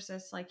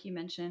Exorcist, like you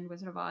mentioned,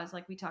 Wizard of Oz,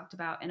 like we talked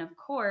about. And, of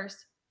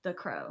course, The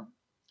Crow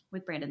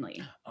with Brandon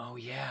Lee. Oh,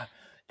 yeah.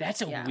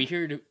 That's a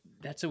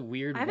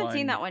weird I haven't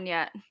seen that one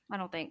yet, I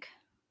don't think.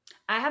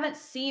 I haven't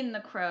seen The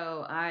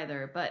Crow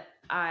either, but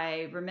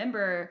I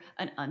remember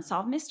an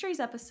Unsolved Mysteries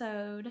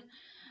episode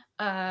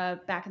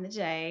back in the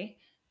day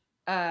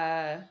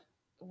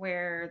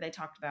where they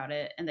talked about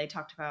it, and they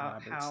talked about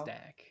Robert how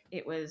Stack.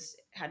 it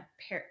had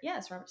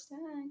Robert Stack.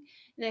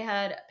 They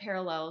had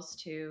parallels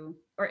to,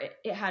 or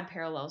it had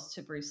parallels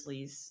to Bruce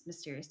Lee's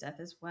mysterious death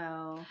as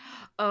well.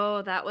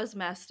 Oh, that was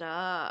messed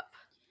up.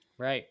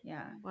 Right.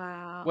 Yeah.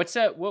 Wow. What's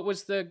that? What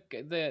was the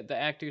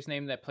actor's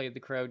name that played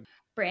the Crow?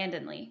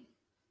 Brandon Lee.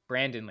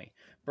 Brandon Lee.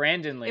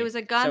 It was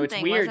a gun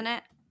thing, weird. wasn't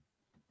it?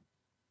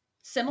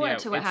 Similar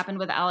to what happened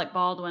with Alec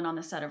Baldwin on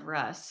the set of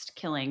Rust,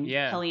 killing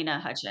Helena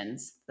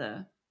Hutchins,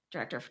 the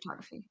director of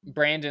photography.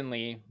 Brandon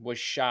Lee was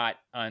shot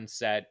on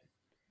set,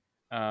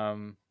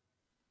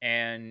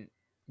 and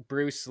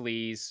Bruce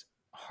Lee's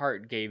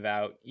heart gave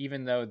out,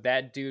 even though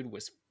that dude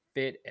was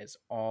fit as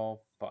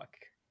all fuck.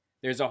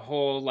 There's a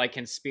whole like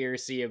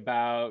conspiracy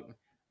about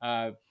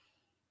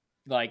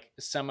like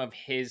some of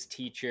his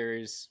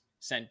teachers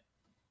sent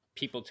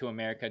people to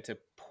America to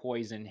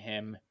poison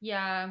him.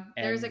 Yeah,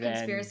 there's a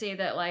conspiracy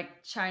that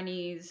like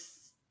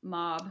Chinese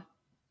mob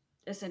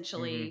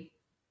essentially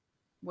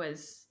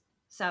was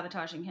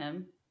sabotaging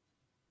him.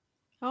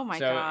 Oh my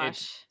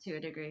gosh. To a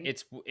degree.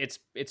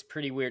 It's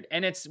pretty weird.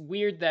 And it's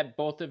weird that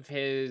both of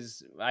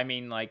his, I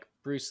mean, like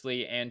Bruce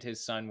Lee and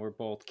his son were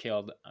both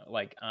killed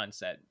like on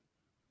set.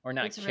 Or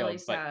not killed, really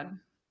sad. But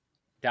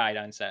died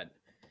on set.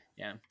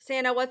 Yeah.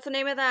 Santa, what's the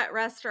name of that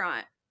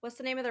restaurant? What's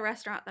the name of the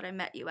restaurant that I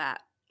met you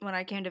at when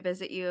I came to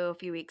visit you a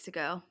few weeks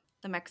ago?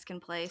 The Mexican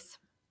place.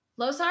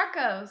 Los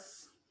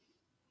Arcos.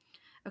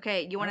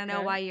 Okay, you want to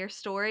know why your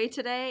story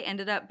today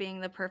ended up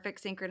being the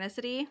perfect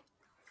synchronicity?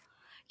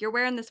 You're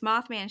wearing this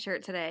Mothman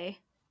shirt today.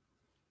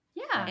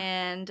 Yeah.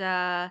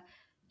 And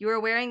you were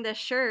wearing this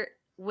shirt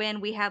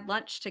when we had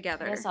lunch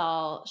together. I guess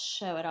I'll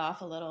show it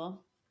off a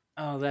little.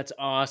 Oh, that's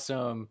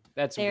awesome.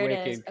 That's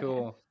wicked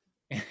cool.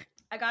 Okay.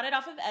 I got it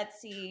off of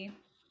Etsy.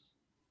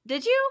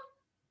 Did you?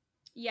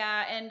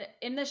 Yeah, and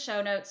in the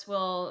show notes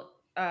we'll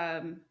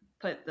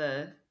put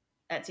the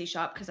Etsy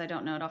shop because I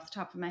don't know it off the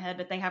top of my head,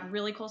 but they have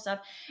really cool stuff.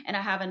 And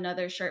I have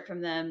another shirt from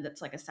them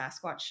that's like a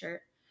Sasquatch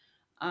shirt.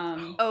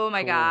 Oh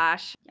my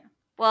gosh. Yeah.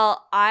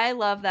 Well, I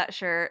love that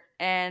shirt,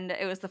 and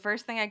it was the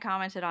first thing I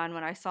commented on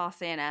when I saw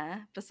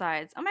Santa,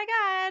 besides, oh my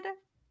God,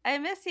 I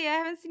miss you. I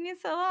haven't seen you in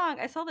so long.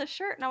 I saw this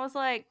shirt, and I was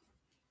like,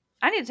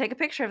 I need to take a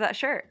picture of that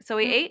shirt. So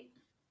we ate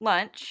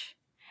lunch.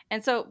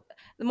 And so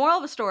the moral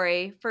of the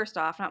story, first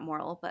off, not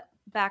moral, but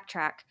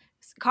backtrack.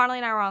 Connolly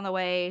and I were on the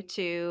way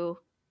to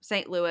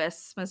St.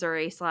 Louis,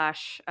 Missouri /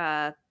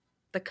 the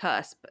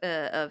cusp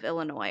of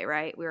Illinois,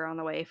 right? We were on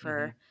the way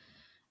for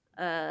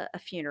a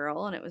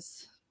funeral, and it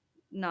was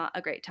not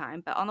a great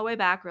time. But on the way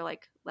back, we're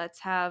like, let's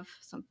have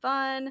some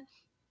fun.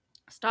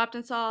 Stopped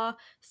and saw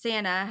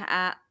Santa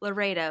at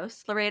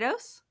Laredos.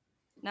 Laredos?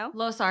 No?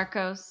 Los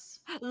Arcos.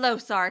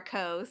 Los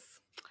Arcos.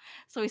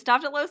 So we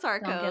stopped at Los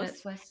Arcos. Don't get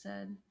it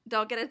twisted.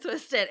 Don't get it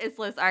twisted. It's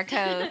Los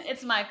Arcos.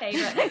 It's my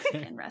favorite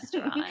Mexican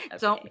restaurant. Okay.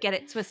 Don't get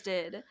it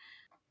twisted.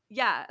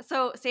 Yeah.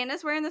 So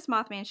Santa's wearing this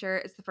Mothman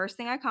shirt. It's the first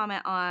thing I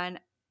comment on.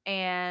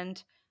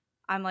 And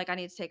I'm like, I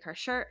need to take her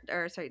shirt.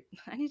 I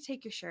need to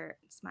take your shirt.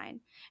 It's mine.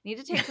 I need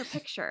to take her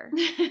picture.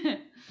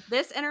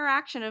 This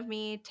interaction of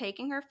me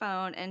taking her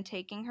phone and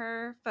taking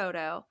her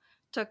photo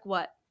took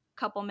what?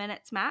 Couple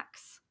minutes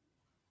max?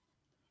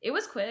 It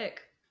was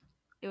quick.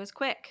 It was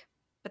quick.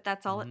 But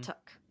that's all it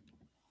took.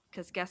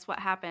 Because guess what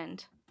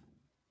happened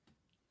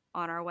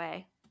on our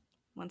way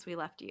once we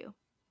left you?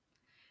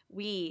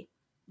 We,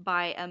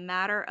 by a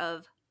matter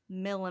of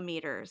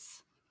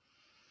millimeters,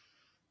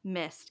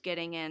 missed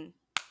getting in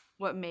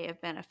what may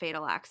have been a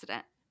fatal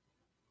accident.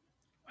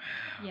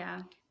 Wow.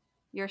 Yeah.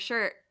 Your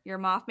shirt, your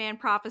Mothman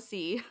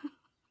prophecy.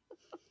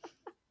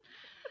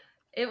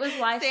 It was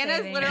life-saving.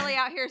 Santa's literally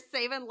out here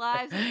saving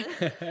lives with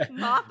this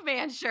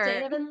Mothman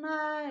shirt. Saving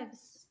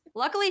lives.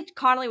 Luckily,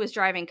 Connolly was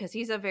driving because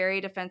he's a very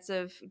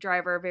defensive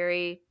driver,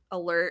 very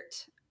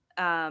alert.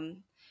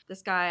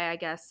 This guy, I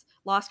guess,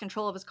 lost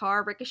control of his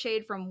car,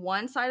 ricocheted from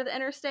one side of the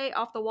interstate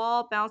off the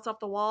wall, bounced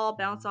off the wall,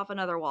 bounced off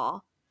another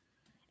wall.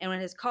 And when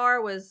his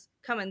car was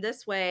coming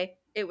this way,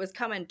 it was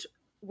coming.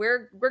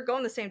 We're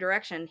going the same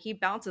direction. He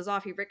bounces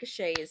off, he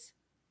ricochets,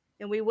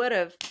 and we would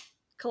have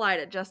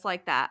collided just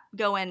like that.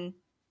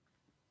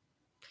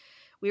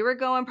 We were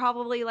going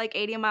probably like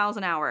 80 miles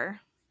an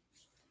hour.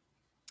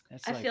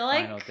 That's I like feel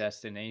Final like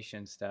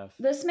Destination stuff.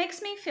 This makes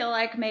me feel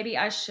like maybe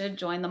I should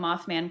join the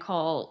Mothman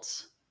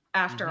cult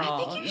after all.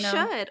 I think you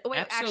should. Oh,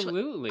 wait,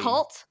 absolutely. Actually,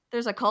 cult?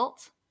 There's a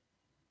cult?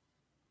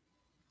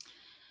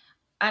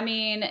 I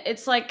mean,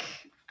 it's like,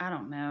 I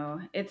don't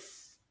know.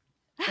 It's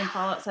in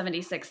Fallout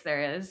 76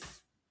 there is.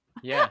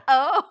 Yeah.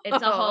 Oh.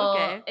 It's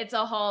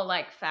a whole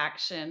like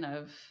faction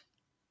of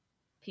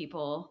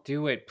people.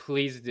 Do it.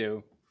 Please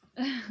do.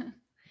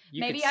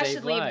 Maybe I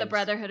should leave the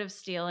Brotherhood of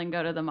Steel and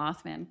go to the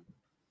Mothman.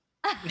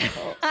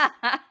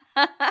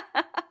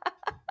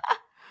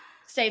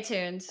 Stay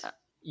tuned.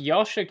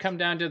 Y'all should come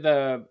down to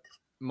the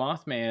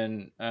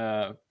Mothman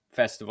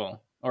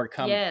festival or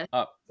come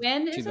up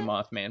when to the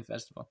Mothman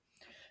festival.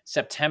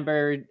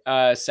 September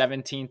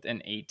 17th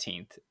and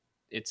 18th.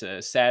 It's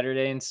a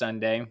Saturday and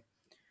Sunday.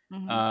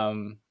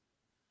 Mhm.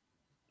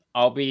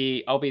 I'll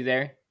be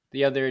there.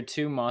 The other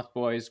two Moth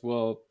Boys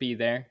will be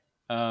there.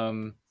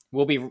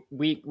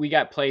 We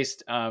got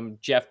placed.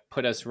 Jeff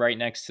put us right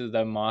next to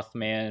the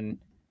Mothman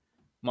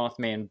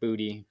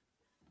booty.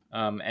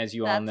 As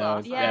you all That's know,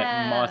 awesome. that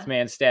Yeah.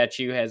 Mothman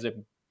statue has a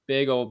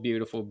big old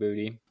beautiful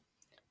booty.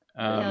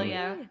 Hell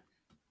yeah.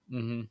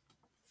 Mm-hmm.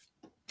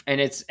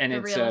 And it's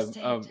The real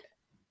estate.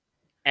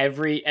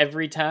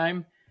 every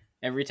time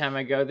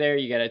I go there,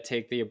 you got to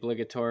take the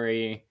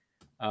obligatory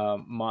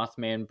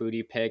Mothman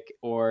booty pic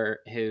or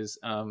his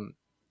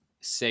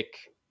sick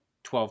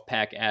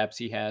 12-pack abs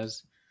he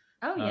has.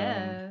 Oh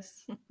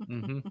yes.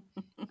 Mhm. I'm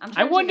I trying to take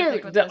a wonder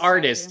pic with the this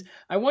artist. statue.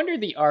 I wonder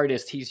the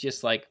artist. He's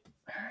just like,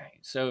 all right.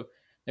 So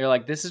they're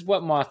like, this is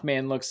what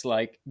Mothman looks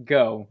like.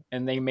 Go,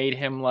 and they made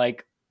him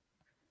like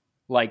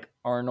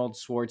Arnold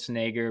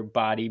Schwarzenegger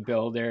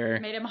bodybuilder.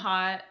 Made him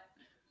hot.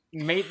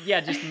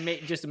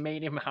 Just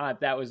made him hot.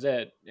 That was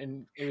it,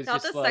 and it was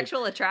Not just the like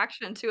sexual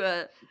attraction to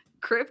a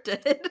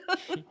cryptid.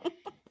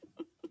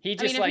 he I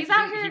just mean, if like he's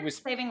out he here was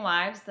saving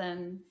lives,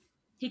 then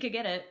he could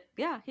get it,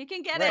 Yeah, he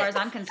can get as far it. as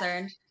I'm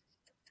concerned.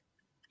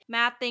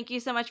 Matt, thank you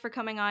so much for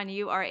coming on.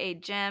 You are a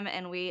gem,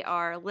 and we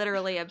are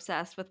literally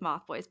obsessed with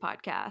Moth Boys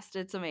podcast.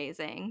 It's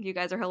amazing. You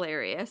guys are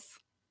hilarious.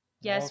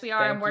 Yes, Well, we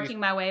are. I'm thank you. working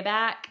my way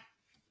back.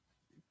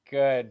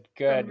 Good.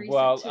 recent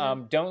Well,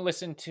 to don't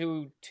listen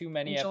to too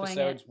many enjoying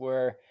episodes. it.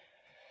 Were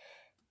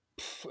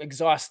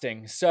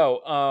exhausting.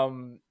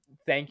 So,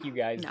 thank you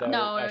guys. No. Though,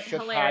 No,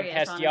 Shook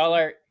hilarious, podcast.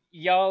 honestly.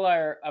 Y'all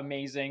are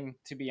amazing.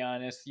 To be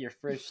honest, your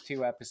first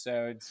 2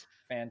 episodes,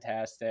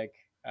 fantastic.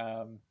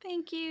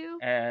 Thank you.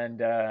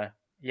 And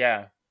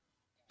yeah,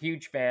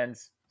 huge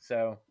fans.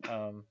 So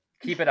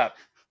keep it up.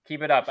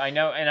 Keep it up. I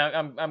know, and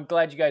I'm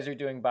glad you guys are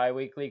doing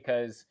bi-weekly,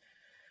 because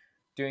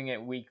doing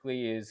it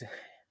weekly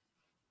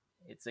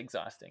it's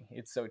exhausting.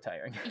 It's so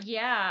tiring.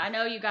 Yeah, I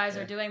know you guys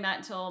Yeah. are doing that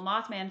until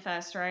Mothman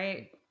Fest,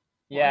 right?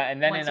 Yeah,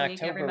 and then Once in a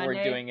week, every October we're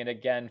Monday. doing it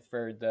again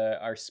for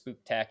our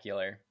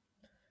Spooktacular.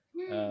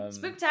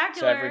 Spooktacular.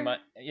 So every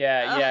month, Ugh.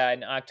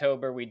 in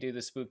October we do the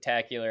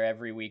Spooktacular.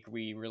 Every week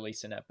we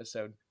release an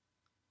episode.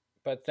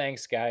 But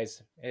thanks,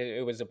 guys.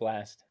 It was a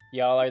blast.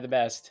 Y'all are the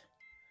best.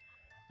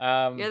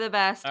 You're the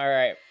best. All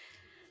right.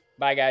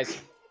 Bye,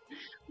 guys.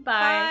 Bye.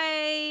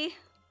 Bye.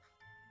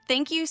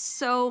 Thank you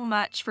so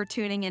much for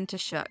tuning into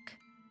Shook.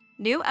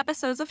 New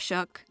episodes of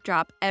Shook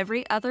drop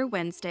every other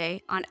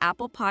Wednesday on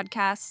Apple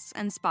Podcasts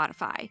and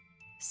Spotify,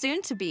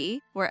 soon to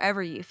be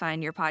wherever you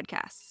find your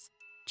podcasts.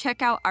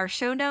 Check out our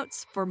show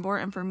notes for more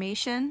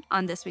information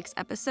on this week's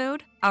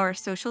episode, our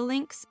social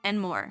links,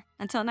 and more.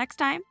 Until next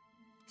time,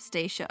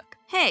 stay shook.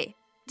 Hey,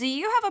 do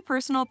you have a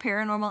personal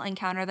paranormal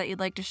encounter that you'd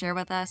like to share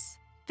with us?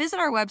 Visit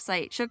our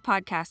website,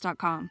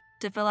 shookpodcast.com,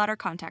 to fill out our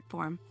contact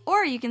form.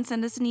 Or you can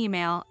send us an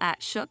email at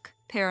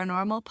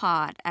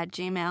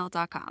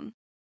shookparanormalpod@gmail.com.